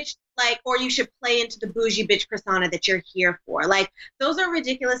 Which, or you should play into the bougie bitch persona that you're here for. Those are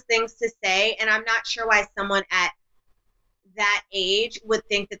ridiculous things to say, and I'm not sure why someone at that age would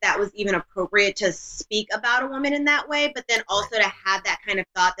think that that was even appropriate to speak about a woman in that way, but then also to have that kind of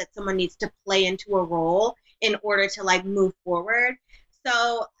thought that someone needs to play into a role in order to, move forward.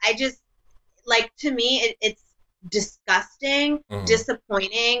 So I just, to me, it's disgusting,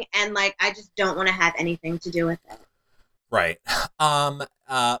 disappointing, and I just don't want to have anything to do with it. Right.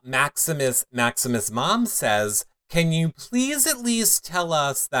 Maximus Mom says, can you please at least tell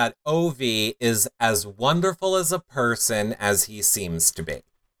us that Ovi is as wonderful as a person as he seems to be?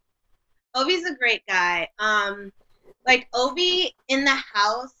 Ovi's a great guy. Ovi in the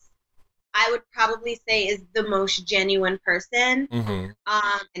house, I would probably say is the most genuine person. And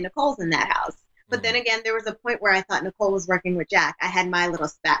Nicole's in that house. But then again, there was a point where I thought Nicole was working with Jack. I had my little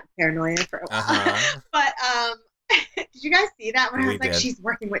spat of paranoia for a while. But did you guys see that when I was she's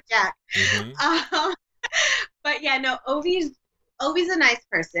working with Jack? But yeah, no, Ovi's a nice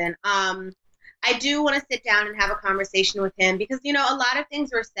person. I do want to sit down and have a conversation with him because, a lot of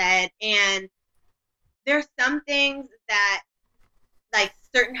things were said, and there's some things that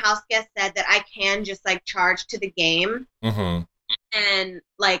certain house guests said that I can just charge to the game and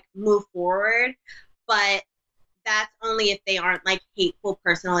move forward. But that's only if they aren't like hateful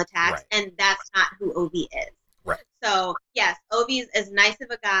personal attacks, Right. and that's not who Ovi is. Right. So yes, Ovi is as nice of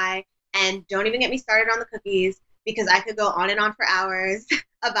a guy, and don't even get me started on the cookies, because I could go on and on for hours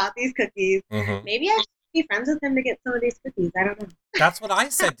about these cookies. Mm-hmm. Maybe I should be friends with him to get some of these cookies. I don't know. That's what I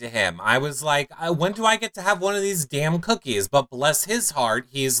said to him. I was like, when do I get to have one of these damn cookies? But bless his heart,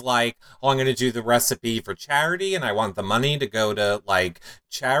 he's like, oh, I'm going to do the recipe for charity, and I want the money to go to, like,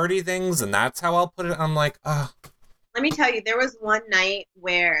 charity things, and that's how I'll put it. I'm like, ugh. Let me tell you, there was one night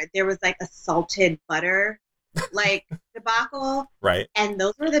where there was, like, a salted butter, like, debacle. Right. And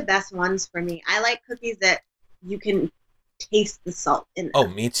those were the best ones for me. I like cookies that you can taste the salt in them. Oh,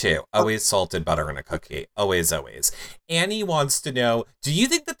 me too. Always salted butter in a cookie. Always, always. Annie wants to know, do you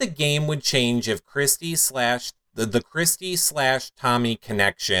think that the game would change if the Christy/Tommy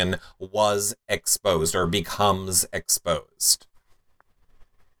connection was exposed or becomes exposed?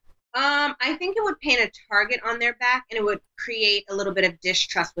 I think it would paint a target on their back, and it would create a little bit of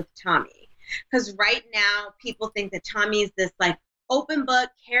distrust with Tommy. Because right now, people think that Tommy is this, like, open book,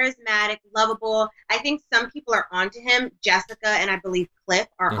 charismatic, lovable. I think some people are onto him. Jessica and I believe Cliff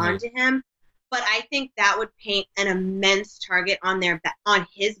are onto him. But I think that would paint an immense target on on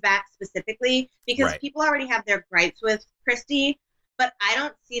his back specifically, because people already have their gripes with Christy. But I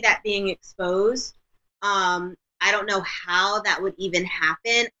don't see that being exposed. I don't know how that would even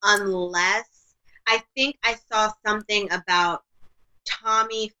happen, unless I think I saw something about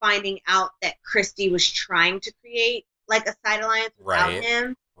Tommy finding out that Christy was trying to create, like, a side alliance without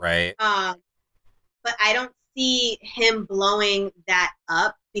him. Right. But I don't see him blowing that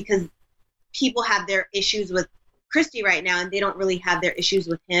up, because people have their issues with Christy right now, and they don't really have their issues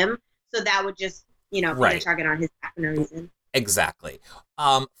with him. So that would just, put a target on his back for no reason. Exactly.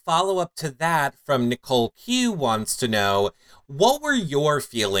 Follow up to that from Nicole Q wants to know, what were your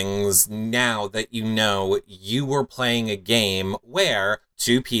feelings now that you were playing a game where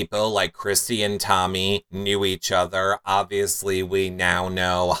two people like Christy and Tommy knew each other? Obviously, we now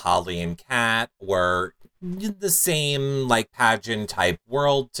know Holly and Kat were the same, like, pageant type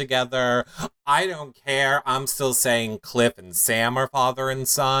world together. I don't care. I'm still saying Cliff and Sam are father and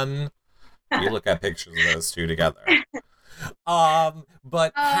son. You look at pictures of those two together.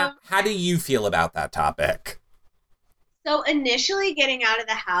 But how do you feel about that topic? So initially getting out of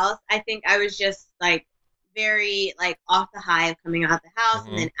the house, I think I was just, like, very, like, off the high of coming out of the house.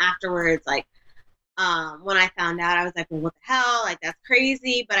 And then afterwards, like, when I found out, I was like, well, what the hell? Like, that's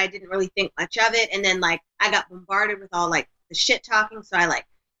crazy. But I didn't really think much of it. And then, like, I got bombarded with all, like, the shit talking. So I, like,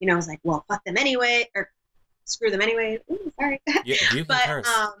 was like, well, fuck them anyway, or screw them anyway. Ooh, sorry. You can but curse.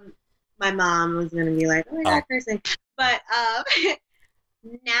 my mom was gonna be like, oh my god, cursing. But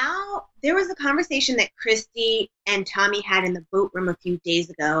now there was a conversation that Christy and Tommy had in the boat room a few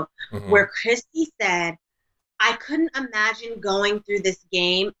days ago, where Christy said, I couldn't imagine going through this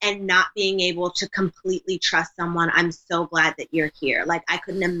game and not being able to completely trust someone. I'm so glad that you're here. Like, I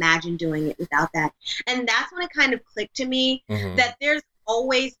couldn't imagine doing it without that. And that's when it kind of clicked to me that there's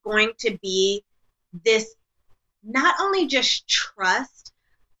always going to be this, not only just trust,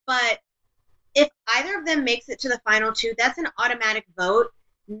 but if either of them makes it to the final two, that's an automatic vote,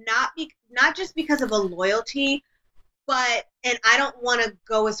 not just because of a loyalty, but, and I don't want to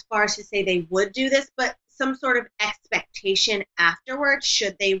go as far as to say they would do this, but some sort of expectation afterwards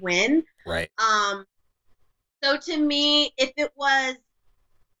should they win. Right. So to me, if it was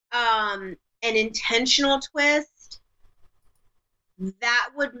an intentional twist, that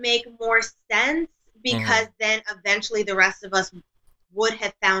would make more sense, because then eventually the rest of us would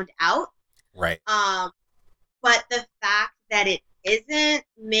have found out. Right. But the fact that it isn't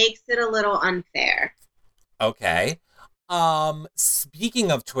makes it a little unfair. Okay.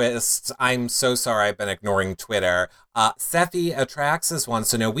 Speaking of twists, I'm so sorry I've been ignoring Twitter. Sephi Atraxis wants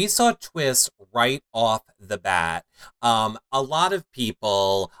to know, we saw twists right off the bat. A lot of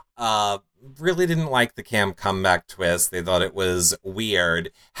people really didn't like the Cam comeback twist. They thought it was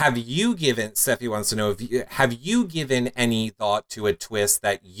weird. Have you given, Sephi wants to know, have you given any thought to a twist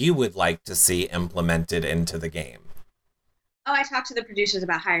that you would like to see implemented into the game? Oh, I talk to the producers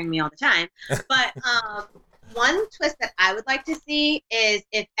about hiring me all the time. But one twist that I would like to see is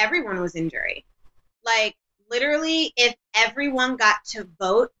if everyone was in jury. Like, literally, if everyone got to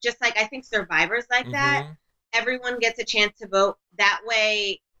vote, just like I think Survivor's like that, everyone gets a chance to vote. That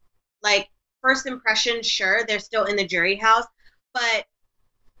way, like, first impression, sure, they're still in the jury house, but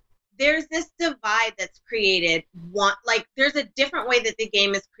there's this divide that's created. There's a different way that the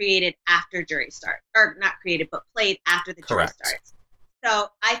game is created after jury start, or not created, but played after the jury starts. So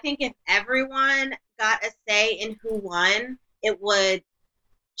I think if everyone got a say in who won, it would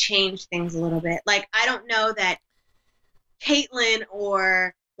change things a little bit. Like, I don't know that Caitlyn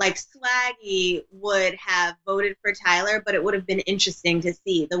or like Swaggy would have voted for Tyler, but it would have been interesting to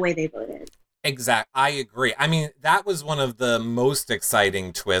see the way they voted. Exact. I agree. I mean, that was one of the most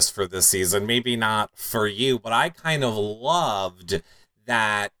exciting twists for this season. Maybe not for you, but I kind of loved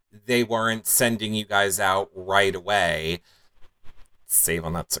that they weren't sending you guys out right away. Save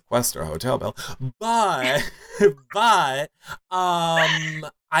on that sequester hotel bill. But,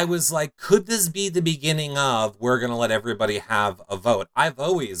 I was like, could this be the beginning of we're going to let everybody have a vote? I've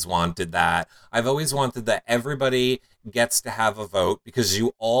always wanted that. I've always wanted that everybody gets to have a vote because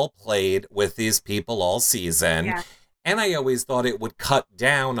you all played with these people all season. Yeah. And I always thought it would cut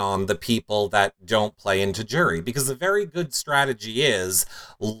down on the people that don't play into jury, because a very good strategy is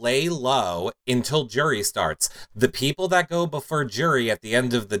lay low until jury starts. The people that go before jury at the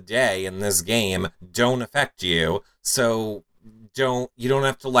end of the day in this game don't affect you. So you don't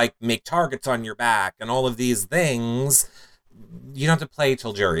have to like make targets on your back and all of these things. You don't have to play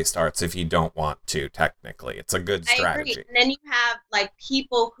till jury starts if you don't want to, technically. It's a good strategy. I agree. And then you have like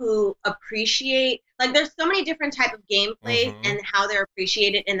people who appreciate, like there's so many different type of gameplays and how they're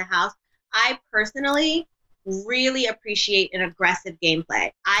appreciated in the house. I personally really appreciate an aggressive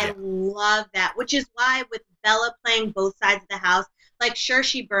gameplay. I love that, which is why with Bella playing both sides of the house, like sure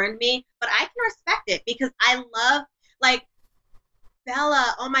she burned me, but I can respect it because I love like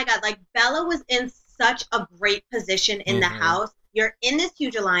Bella. Oh my God, like Bella was in such a great position in the house. You're in this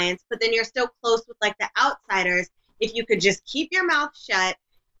huge alliance, but then you're still close with like the outsiders. If you could just keep your mouth shut,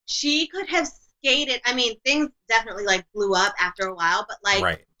 she could have skated. I mean, things definitely like blew up after a while, but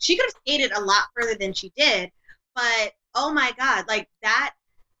like she could have skated a lot further than she did. But oh my God, like that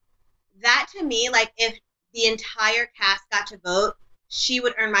to me, like if the entire cast got to vote, she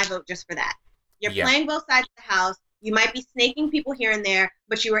would earn my vote just for that. You're playing both sides of the house. You might be snaking people here and there,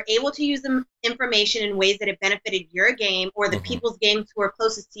 but you were able to use the information in ways that it benefited your game or the people's games who are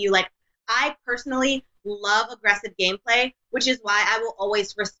closest to you. Like, I personally love aggressive gameplay, which is why I will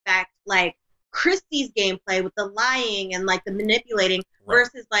always respect, like, Christy's gameplay with the lying and, like, the manipulating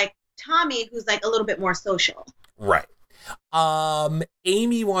versus, like, Tommy, who's, like, a little bit more social. Right.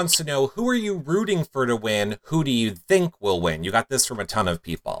 Amy wants to know, who are you rooting for to win? Who do you think will win? You got this from a ton of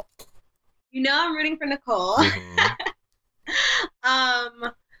people. You know I'm rooting for Nicole.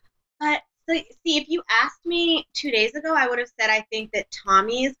 But see, if you asked me 2 days ago, I would have said I think that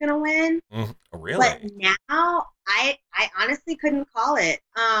Tommy is going to win. Really? But now, I honestly couldn't call it.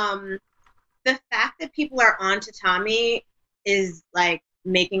 The fact that people are on to Tommy is, like,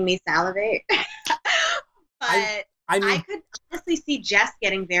 making me salivate. But I mean, I could honestly see Jess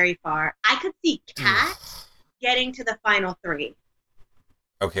getting very far. I could see Kat getting to the final 3.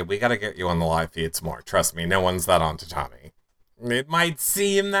 Okay, we gotta get you on the live feeds more. Trust me, no one's that on to Tommy. It might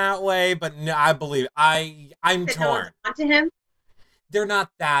seem that way, but no, I believe I'm torn. No one's on to him? They're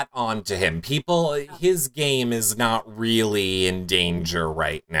not that on to him. His game is not really in danger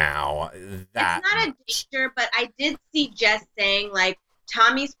right now. It's not a danger, but I did see Jess saying, like,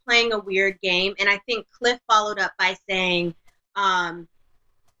 Tommy's playing a weird game, and I think Cliff followed up by saying,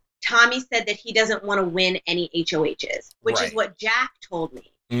 Tommy said that he doesn't want to win any HOHs, which is what Jack told me.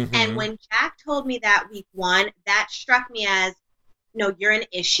 And when Jack told me that week 1, that struck me as, no, you're an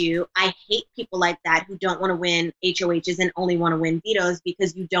issue. I hate people like that who don't want to win HOHs and only want to win vetoes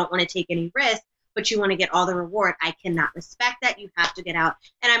because you don't want to take any risk, but you want to get all the reward. I cannot respect that. You have to get out.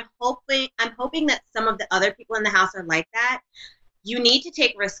 And I'm hoping that some of the other people in the house are like that. You need to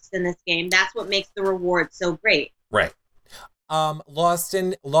take risks in this game. That's what makes the reward so great. Right. Lost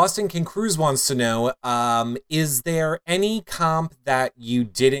in King Cruz wants to know, is there any comp that you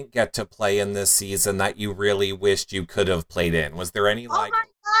didn't get to play in this season that you really wished you could have played in? Was there any like... Oh my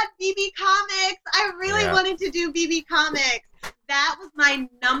God, BB Comics! I really wanted to do BB Comics. That was my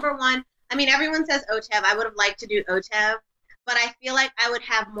number one. I mean, everyone says OTEV. I would have liked to do OTEV, but I feel like I would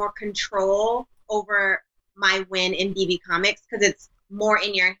have more control over my win in BB Comics because it's more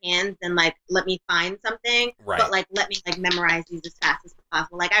in your hands than like let me find something, but like let me like memorize these as fast as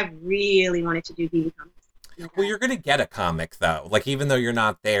possible. Like I really wanted to do BB Comics. Well, you're gonna get a comic though. Like even though you're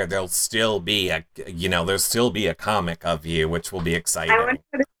not there, there'll still be a comic of you, which will be exciting. I wonder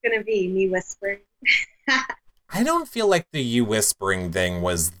what it's gonna be. Me whispering. I don't feel like the you whispering thing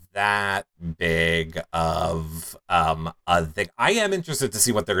was that big of a thing. I am interested to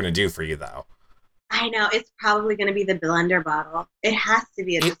see what they're gonna do for you though. I know. It's probably going to be the blender bottle. It has to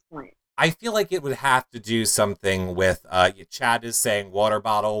be at this point. I feel like it would have to do something with, Chad is saying water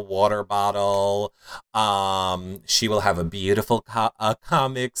bottle, water bottle. She will have a beautiful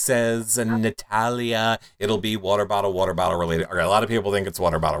comic, says Natalia. It'll be water bottle related. Okay, a lot of people think it's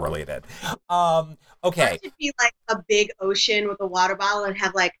water bottle related. Okay. It should be like a big ocean with a water bottle and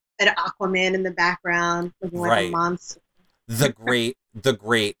have like an Aquaman in the background, looking like a monster. The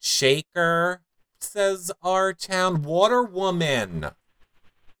great shaker, says our town. Water woman.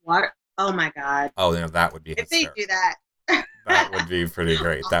 Water. Oh my God. Oh, no, that would be if hysterical. they do that. That would be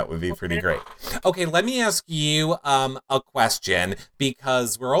pretty great. Okay, let me ask you a question,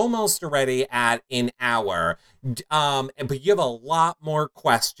 because we're almost already at an hour. But you have a lot more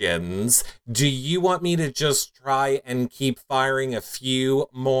questions. Do you want me to just try and keep firing a few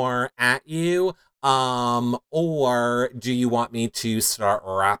more at you? Or do you want me to start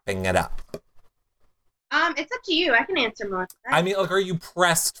wrapping it up? It's up to you. I can answer more. I mean, like, are you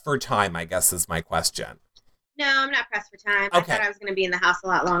pressed for time, I guess is my question. No, I'm not pressed for time. Okay. I thought I was going to be in the house a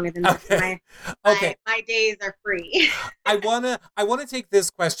lot longer than this. My days are free. I wanna take this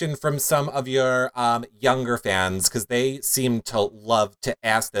question from some of your younger fans, because they seem to love to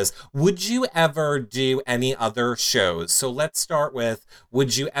ask this. Would you ever do any other shows? So let's start with,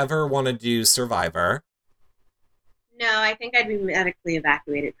 would you ever want to do Survivor? No, I think I'd be medically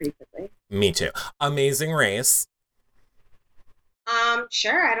evacuated pretty quickly. Me too. Amazing Race?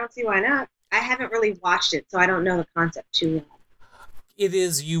 Sure. I don't see why not. I haven't really watched it, so I don't know the concept too well. It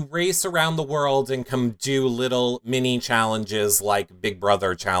is, you race around the world and come do little mini challenges like Big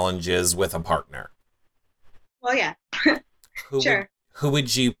Brother challenges with a partner. Well, yeah. Sure. Who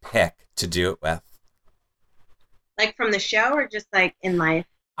would you pick to do it with? Like from the show or just like in life?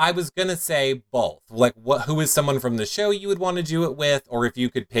 I was going to say both. Like, who is someone from the show you would want to do it with, or if you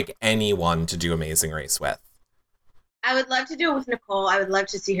could pick anyone to do Amazing Race with? I would love to do it with Nicole. I would love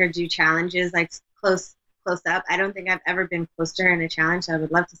to see her do challenges like close up. I don't think I've ever been close to her in a challenge, so I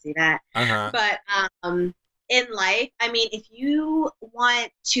would love to see that. Uh-huh. But in life, I mean, if you want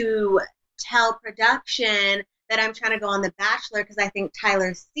to tell production that I'm trying to go on The Bachelor because I think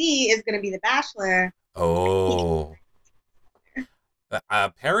Tyler C is going to be The Bachelor. Oh.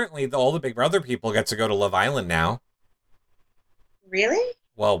 Apparently, all the Big Brother people get to go to Love Island now. Really?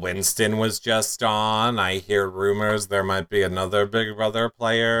 Well, Winston was just on. I hear rumors there might be another Big Brother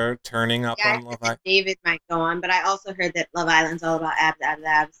player turning up on Love Island. David might go on, but I also heard that Love Island's all about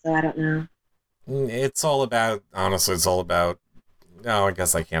abs, so I don't know. It's all about, honestly, no, I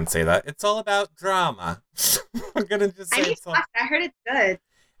guess I can't say that. It's all about drama. I'm going to just say I heard it's good.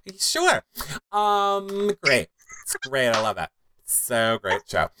 Sure. Great. It's great. I love that. So great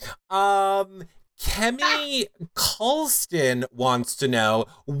show. Kemi Colston wants to know,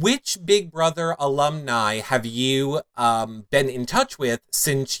 which Big Brother alumni have you been in touch with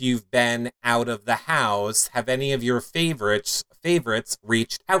since you've been out of the house? Have any of your favorites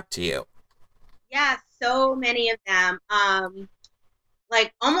reached out to you? Yeah, so many of them.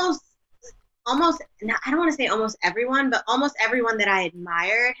 Like almost, I don't want to say almost everyone, but almost everyone that I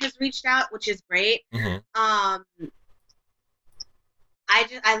admired has reached out, which is great. Mm-hmm.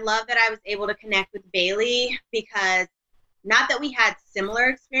 I love that I was able to connect with Bailey, because not that we had similar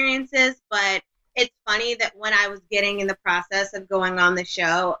experiences, but it's funny that when I was getting in the process of going on the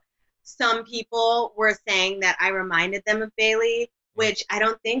show, some people were saying that I reminded them of Bailey, which I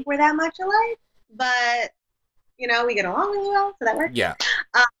don't think we're that much alike, but you know, we get along really well, so that works. Yeah.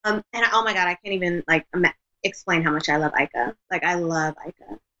 And oh my God, I can't even explain how much I love Ica. Like, I love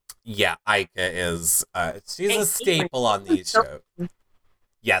Ica. Yeah, Ica is, she's a staple on these shows.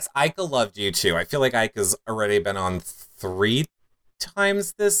 Yes, Ica loved you too. I feel like Ica's already been on 3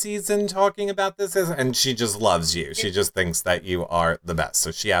 times this season talking about this, and she just loves you. She just thinks that you are the best.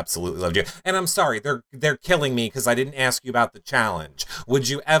 So she absolutely loved you. And I'm sorry, they're killing me because I didn't ask you about the challenge. Would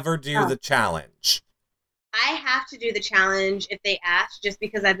you ever do the challenge? I have to do the challenge if they ask, just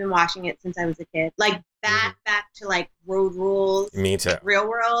because I've been watching it since I was a kid. Like back to like Road Rules. Me too. Real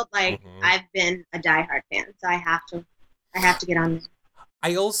World. Like I've been a diehard fan, so I have to get on there.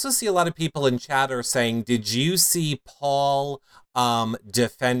 I also see a lot of people in chat are saying, did you see Paul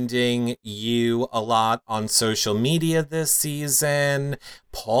defending you a lot on social media this season?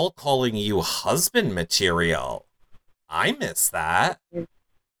 Paul calling you husband material. I miss that.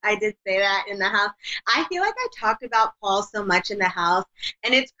 I did say that in the house. I feel like I talked about Paul so much in the house,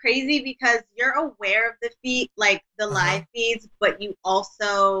 and it's crazy because you're aware of the feed, like the live feeds, but you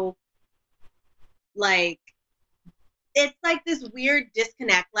also like, it's like this weird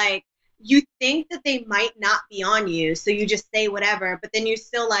disconnect. Like, you think that they might not be on you, so you just say whatever, but then you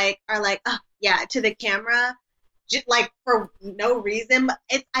still like are like, oh yeah, to the camera, just like for no reason.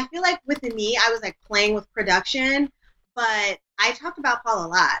 I feel like with me, I was like playing with production, but I talk about Paul a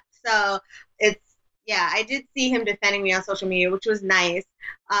lot. So I did see him defending me on social media, which was nice.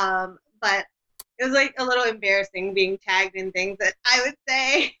 But it was like a little embarrassing being tagged in things that I would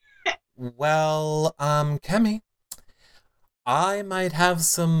say. Well, Kemi, I might have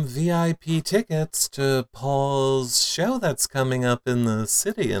some VIP tickets to Paul's show that's coming up in the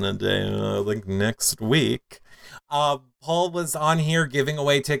city in a day, like next week. Paul was on here giving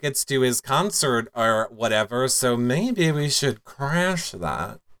away tickets to his concert or whatever, so maybe we should crash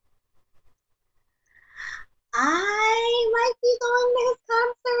that. I might be going to his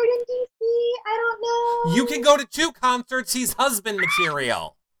concert in DC. I don't know. You can go to 2 concerts. He's husband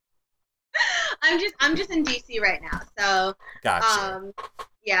material. I'm just in DC right now, so gotcha.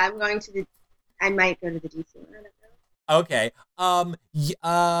 Yeah, I might go to the DC one. I don't know. Okay.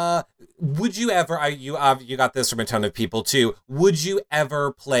 Would you ever? You got this from a ton of people too. Would you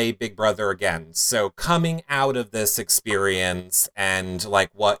ever play Big Brother again? So coming out of this experience and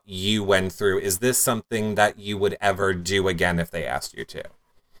like what you went through, is this something that you would ever do again if they asked you to?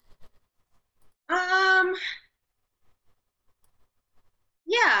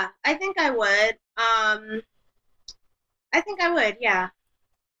 Yeah, I think I would. Yeah.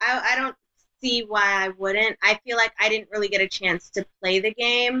 I don't see why I wouldn't. I feel like I didn't really get a chance to play the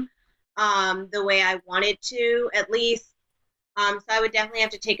game the way I wanted to, at least. So I would definitely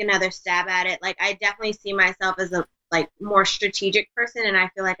have to take another stab at it. Like, I definitely see myself as a like more strategic person, and I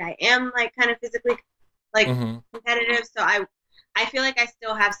feel like I am like kind of physically like competitive. So I feel like I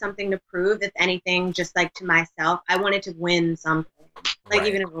still have something to prove, if anything, just like to myself. I wanted to win something, like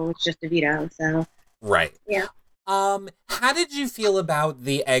even if it was just a veto. So yeah. How did you feel about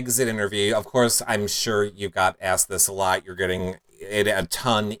the exit interview? Of course, I'm sure you got asked this a lot. You're getting it a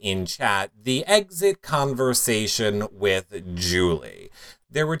ton in chat. The exit conversation with Julie.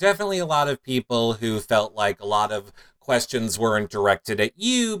 There were definitely a lot of people who felt like a lot of questions weren't directed at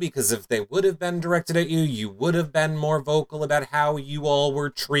you, because if they would have been directed at you, you would have been more vocal about how you all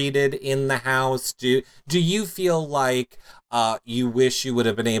were treated in the house. Do you feel like you wish you would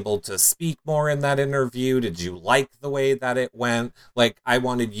have been able to speak more in that interview? Did you like the way that it went? Like, I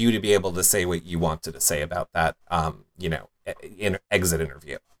wanted you to be able to say what you wanted to say about that, exit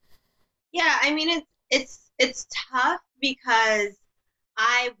interview. Yeah, I mean, it's tough because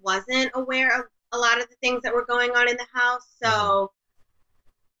I wasn't aware of a lot of the things that were going on in the house. So,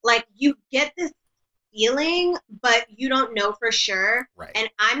 like, you get this feeling, but you don't know for sure. Right. And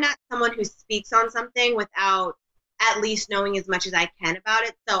I'm not someone who speaks on something without at least knowing as much as I can about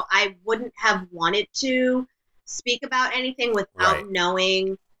it. So I wouldn't have wanted to speak about anything without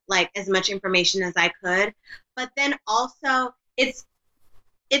knowing, like, as much information as I could. But then also, it's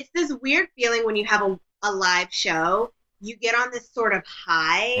this weird feeling when you have a live show. You get on this sort of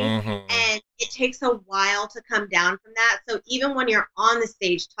high, and it takes a while to come down from that. So even when you're on the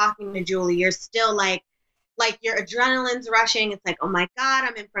stage talking to Julie, you're still like your adrenaline's rushing. It's like, oh my God,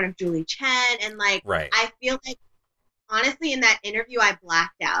 I'm in front of Julie Chen. And like, I feel like, honestly, in that interview, I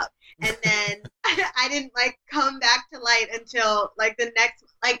blacked out. And then I didn't like come back to light until like the next,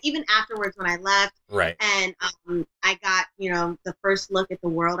 like even afterwards when I left. And I got, the first look at the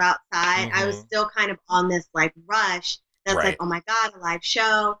world outside. I was still kind of on this like rush. That's like, oh my God, a live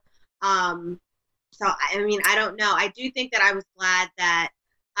show. So, I mean, I don't know. I do think that I was glad that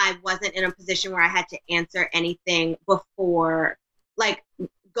I wasn't in a position where I had to answer anything before, like,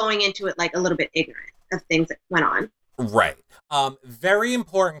 going into it, like, a little bit ignorant of things that went on. Very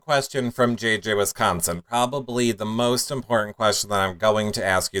important question from JJ Wisconsin. Probably the most important question that I'm going to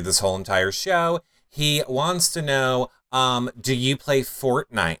ask you this whole entire show. He wants to know, do you play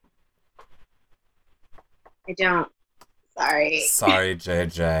Fortnite? I don't. Sorry,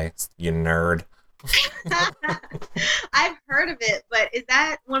 JJ, you nerd. I've heard of it, but is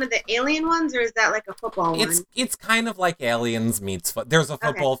that one of the alien ones, or is that like a football one? It's kind of like Aliens meets there's a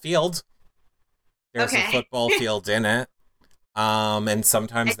football field. There's a football field in it. And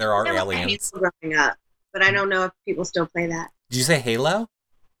sometimes there are aliens. Growing up, but I don't know if people still play that. Did you say Halo?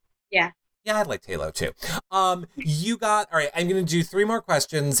 Yeah. Yeah, I liked Halo too. You got, all right, I'm going to do 3 more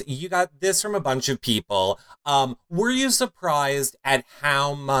questions. You got this from a bunch of people. Were you surprised at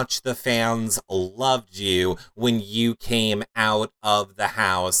how much the fans loved you when you came out of the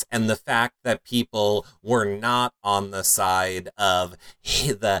house, and the fact that people were not on the side of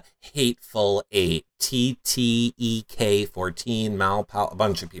the hateful 8, TTEK14, Malpal? A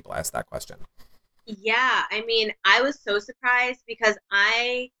bunch of people asked that question. Yeah, I mean, I was so surprised because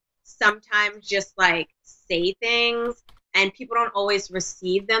I sometimes just like say things and people don't always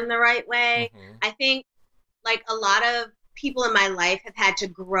receive them the right way. I think like a lot of people in my life have had to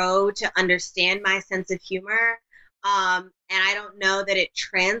grow to understand my sense of humor. And I don't know that it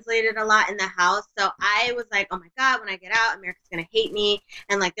translated a lot in the house. So I was like, oh my God, when I get out, America's going to hate me.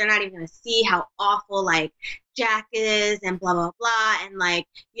 And like, they're not even going to see how awful like Jack is and blah, blah, blah. And like,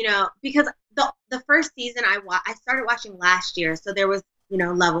 you know, because the first season I started watching last year. So there was, you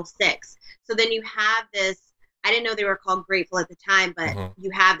know, level 6. So then you have this, I didn't know they were called Grateful at the time, but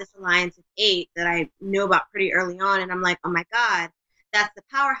you have this alliance of 8 that I knew about pretty early on. And I'm like, oh my God, that's the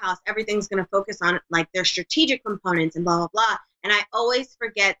powerhouse. Everything's going to focus on like their strategic components and blah, blah, blah. And I always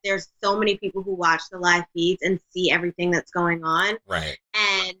forget there's so many people who watch the live feeds and see everything that's going on. Right.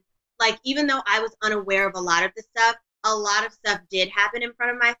 And like, even though I was unaware of a lot of the stuff, a lot of stuff did happen in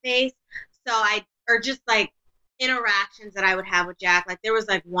front of my face. So or just like interactions that I would have with Jack. Like there was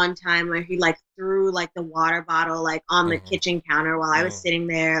like one time where he like threw like the water bottle like on the kitchen counter while I was sitting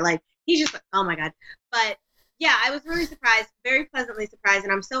there. Like he's just like, oh my God. But yeah, I was really surprised, very pleasantly surprised.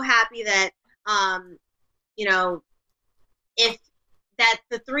 And I'm so happy that, you know, if that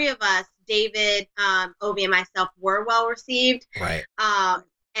the 3 of us, David, Ovi, and myself were well received. Right.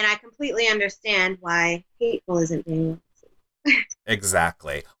 And I completely understand why Hateful isn't being well received.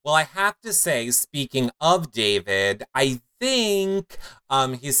 Exactly. Well, I have to say, speaking of David, I think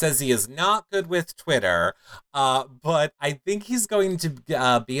he says he is not good with Twitter, but I think he's going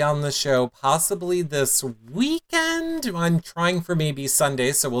to be on the show possibly this weekend. I'm trying for maybe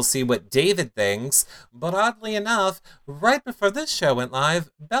Sunday, so we'll see what David thinks. But oddly enough, right before this show went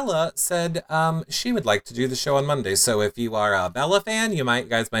live, Bella said she would like to do the show on Monday. So if you are a Bella fan, you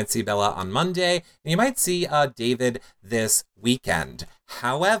guys might see Bella on Monday, and you might see David this weekend.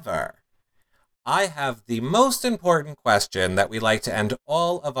 However, I have the most important question that we like to end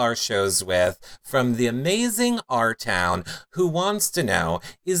all of our shows with from the amazing R-Town, who wants to know,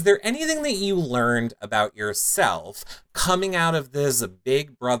 is there anything that you learned about yourself coming out of this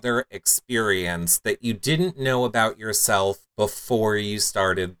Big Brother experience that you didn't know about yourself before you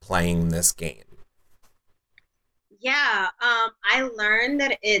started playing this game? Yeah, I learned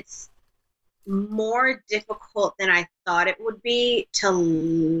that it's more difficult than I thought it would be to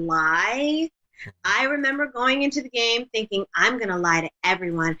lie. I remember going into the game thinking I'm going to lie to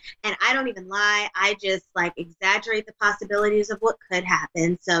everyone, and I don't even lie. I just like exaggerate the possibilities of what could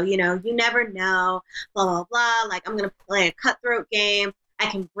happen. So, you know, you never know, blah, blah, blah. Like I'm going to play a cutthroat game. I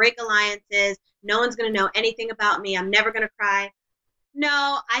can break alliances. No one's going to know anything about me. I'm never going to cry.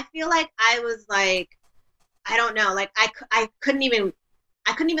 No, I feel like I was like, I don't know. Like I couldn't even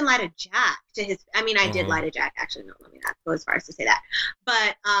lie to Jack I did lie to Jack, actually. No, let me not go as far as to say that.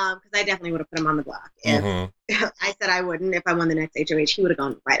 But, because I definitely would have put him on the block. If I said I wouldn't, if I won the next HOH, he would have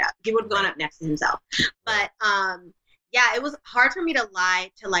gone right up. He would have gone up next to himself. But, yeah, it was hard for me to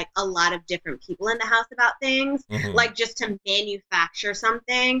lie to, like, a lot of different people in the house about things. Like, just to manufacture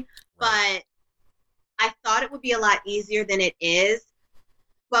something. But I thought it would be a lot easier than it is.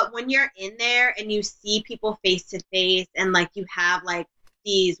 But when you're in there and you see people face to face and, like, you have, like,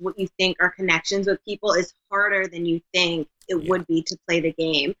 these what you think are connections with people is harder than you think it would be to play the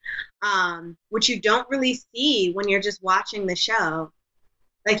game, which you don't really see when you're just watching the show.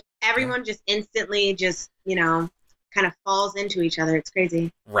 Like everyone just instantly just, you know, kind of falls into each other. It's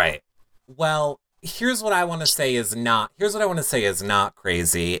crazy. Right. Well, here's what I want to say is not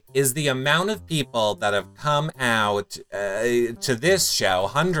crazy, is the amount of people that have come out to this show,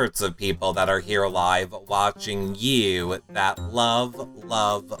 hundreds of people that are here live watching you, that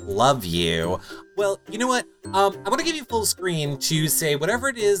love you. Well, you know what? I want to give you full screen to say whatever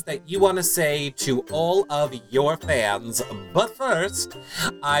it is that you want to say to all of your fans. But first,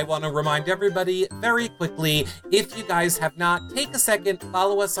 I want to remind everybody very quickly, if you guys have not, take a second,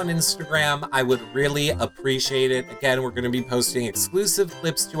 follow us on Instagram. I would really appreciate it. Again, we're going to be posting exclusive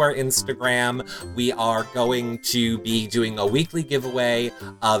clips to our Instagram. We are going to be doing a weekly giveaway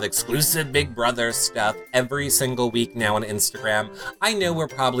of exclusive Big Brother stuff every single week now on Instagram. I know we're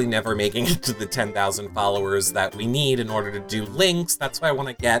probably never making it to the 10,000 followers that we need in order to do links. That's why I want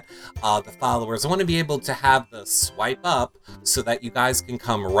to get the followers. I want to be able to have the swipe up so that you guys can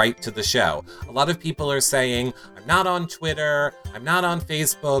come right to the show. A lot of people are saying, I'm not on Twitter, I'm not on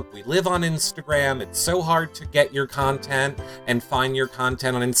Facebook, we live on Instagram, it's so hard to get your content and find your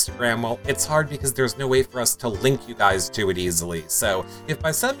content on Instagram. Well, it's hard because there's no way for us to link you guys to it easily. So if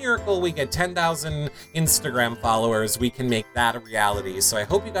by some miracle we get 10,000 Instagram followers, we can make that a reality. So I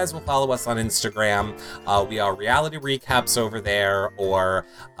hope you guys will follow us on Instagram. We are Reality Recaps over there, or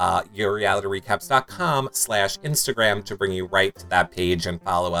yourrealityrecaps.com/Instagram to bring you right to that page and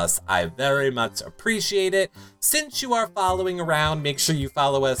follow us. I very much appreciate it. since you are following around, make sure you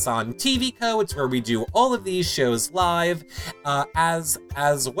follow us on TV Co. It's where we do all of these shows live, as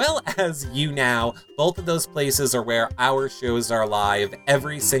well as YouNow. Both of those places are where our shows are live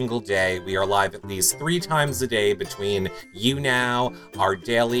every single day. We are live at least 3 times a day between YouNow, our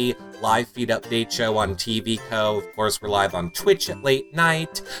daily live feed update show on TV Co. Of course, we're live on Twitch at late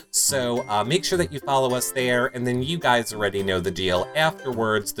night, so make sure that you follow us there, and then you guys already know the deal.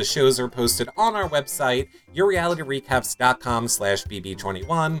 Afterwards, the shows are posted on our website,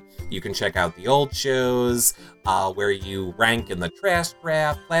 yourrealityrecaps.com/BB21. You can check out the old shows, where you rank in the trash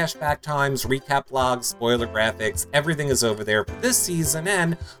graph, flashback times, recap logs, spoiler graphics. Everything is over there for this season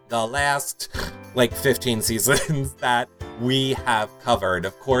and the last, 15 seasons that we have covered.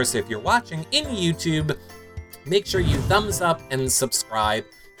 Of course, if you're watching in YouTube, make sure you thumbs up and subscribe.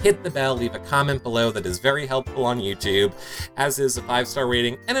 Hit the bell, leave a comment below. That is very helpful on YouTube, as is a 5-star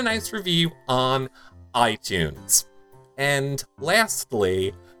rating and a nice review on iTunes. And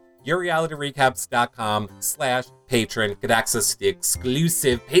lastly, yourrealityrecaps.com/patron. Get access to the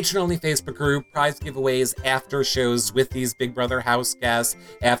exclusive patron-only Facebook group, prize giveaways, after shows with these Big Brother house guests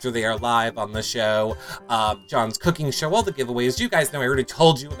after they are live on the show, John's cooking show, all the giveaways. You guys know I already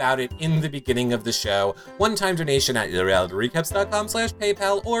told you about it in the beginning of the show. One-time donation at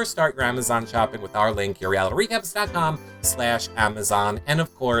yourrealityrecaps.com/PayPal, or start your Amazon shopping with our link, yourrealityrecaps.com/Amazon. And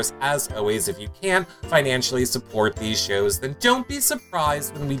of course, as always, if you can't financially support these shows, then don't be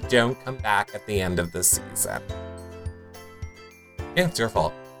surprised when we don't come back at the end of the season. Yeah, it's your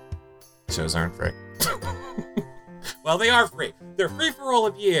fault. Shows aren't free. Well, they are free. They're free for all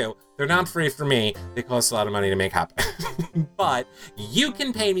of you. They're not free for me. They cost a lot of money to make happen. But you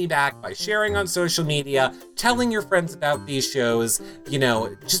can pay me back by sharing on social media, telling your friends about these shows,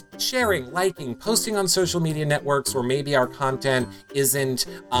 just sharing, liking, posting on social media networks where maybe our content isn't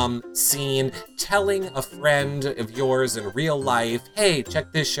seen, telling a friend of yours in real life, hey,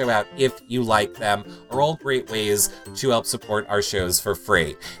 check this show out if you like them, are all great ways to help support our shows for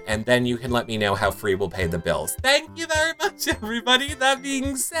free. And then you can let me know how free will pay the bills. Thank you very much, everybody. That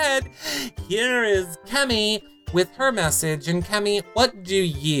being said, here is Kemi with her message. And Kemi, what do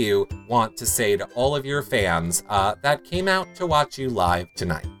you want to say to all of your fans that came out to watch you live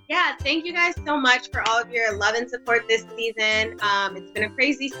tonight? Yeah, thank you guys so much for all of your love and support this season. It's been a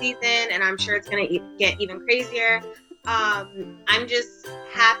crazy season, and I'm sure it's going to get even crazier. I'm just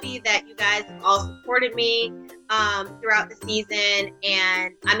happy that you guys have all supported me throughout the season,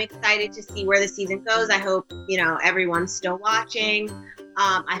 and I'm excited to see where the season goes. I hope, everyone's still watching.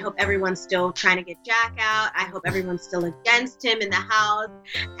 I hope everyone's still trying to get Jack out. I hope everyone's still against him in the house,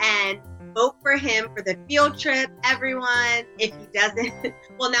 and vote for him for the field trip, everyone. If he doesn't,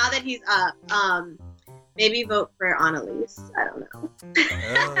 well, now that he's up, maybe vote for Annalise. I don't know.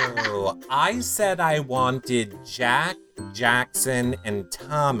 Oh, I said I wanted Jack, Jackson, and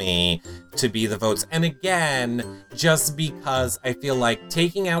Tommy to be the votes. And again, just because I feel like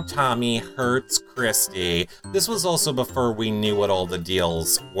taking out Tommy hurts Christy. This was also before we knew what all the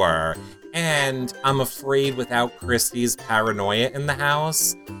deals were. And I'm afraid without Christy's paranoia in the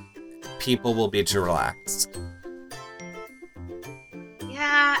house, people will be too relaxed.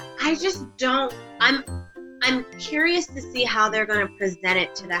 Yeah, I just don't. I'm curious to see how they're going to present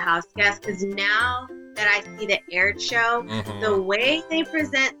it to the house guests, because now that I see the aired show, the way they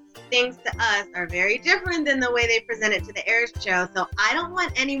present things to us are very different than the way they present it to the aired show. So I don't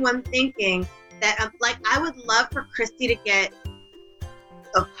want anyone thinking that, I would love for Christy to get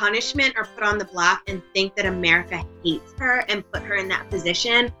a punishment or put on the block and think that America hates her and put her in that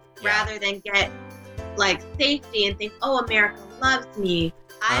position, rather than get safety and think, oh, America loves me.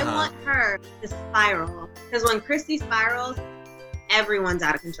 I want her to spiral, because when Christy spirals, everyone's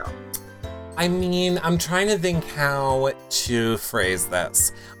out of control. I mean, I'm trying to think how to phrase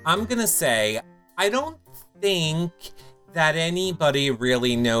this. I'm gonna say, I don't think that anybody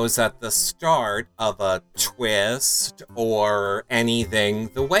really knows at the start of a twist or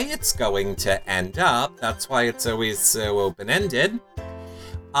anything the way it's going to end up. That's why it's always so open-ended,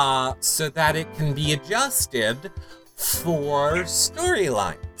 so that it can be adjusted for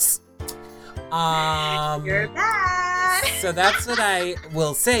storylines. You're bad. So that's what I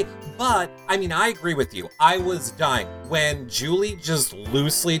will say. But, I mean, I agree with you. I was dying. When Julie just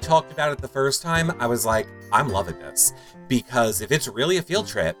loosely talked about it the first time, I was like, I'm loving this. Because if it's really a field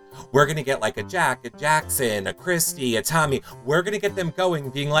trip, we're going to get a Jack, a Jackson, a Christy, a Tommy. We're going to get them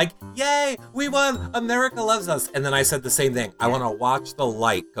going, being like, yay, we won, America loves us. And then I said the same thing. I want to watch the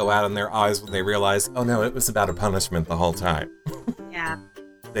light go out in their eyes when they realize, oh no, it was about a punishment the whole time. Yeah.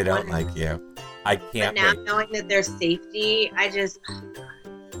 They don't like you. I can't But now wait. knowing that there's safety,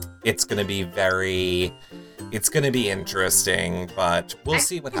 It's going to be very It's going to be interesting, but we'll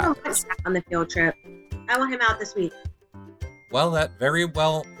see what happens. On the field trip. I want him out this week. Well, that very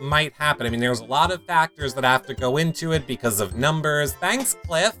well might happen. I mean, there's a lot of factors that have to go into it because of numbers. Thanks,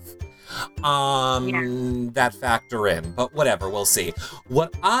 Cliff. That factor in, but whatever, we'll see.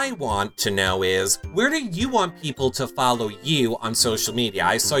 What I want to know is, where do you want people to follow you on social media?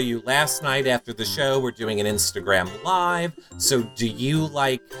 I saw you last night after the show. We're doing an Instagram Live. So do you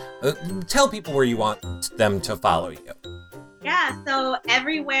tell people where you want them to follow you? Yeah, so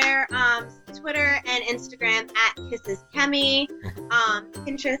everywhere, Twitter and Instagram at Kisses Kemi,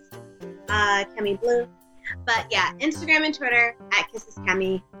 Pinterest, Kemi Blue. But yeah, Instagram and Twitter at Kisses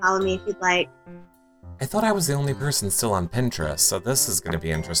Kemi. Follow me if you'd like. I thought I was the only person still on Pinterest, so this is going to be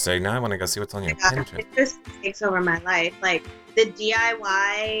interesting. Now I want to go see what's on your Pinterest. Pinterest takes over my life. Like the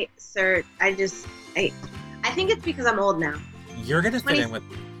DIY search, I think it's because I'm old now. You're going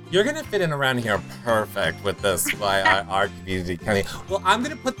to fit in around here perfect with this by our community, Kemi. Well, I'm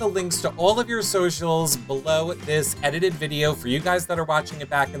going to put the links to all of your socials below this edited video for you guys that are watching it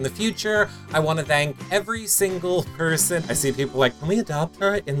back in the future. I want to thank every single person. I see people like, can we adopt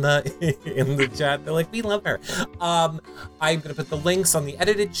her in the chat? They're like, we love her. I'm going to put the links on the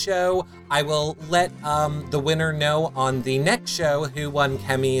edited show. I will let the winner know on the next show who won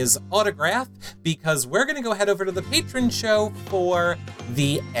Kemi's autograph, because we're going to go head over to the patron show for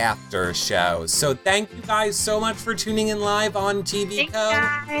the after show. So thank you guys so much for tuning in live on TV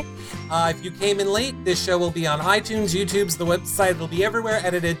Co. If you came in late, this show will be on iTunes, YouTube's, the website. It'll be everywhere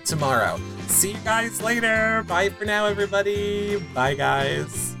edited tomorrow. See you guys later. Bye for now, everybody. Bye,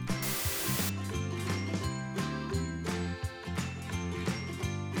 guys.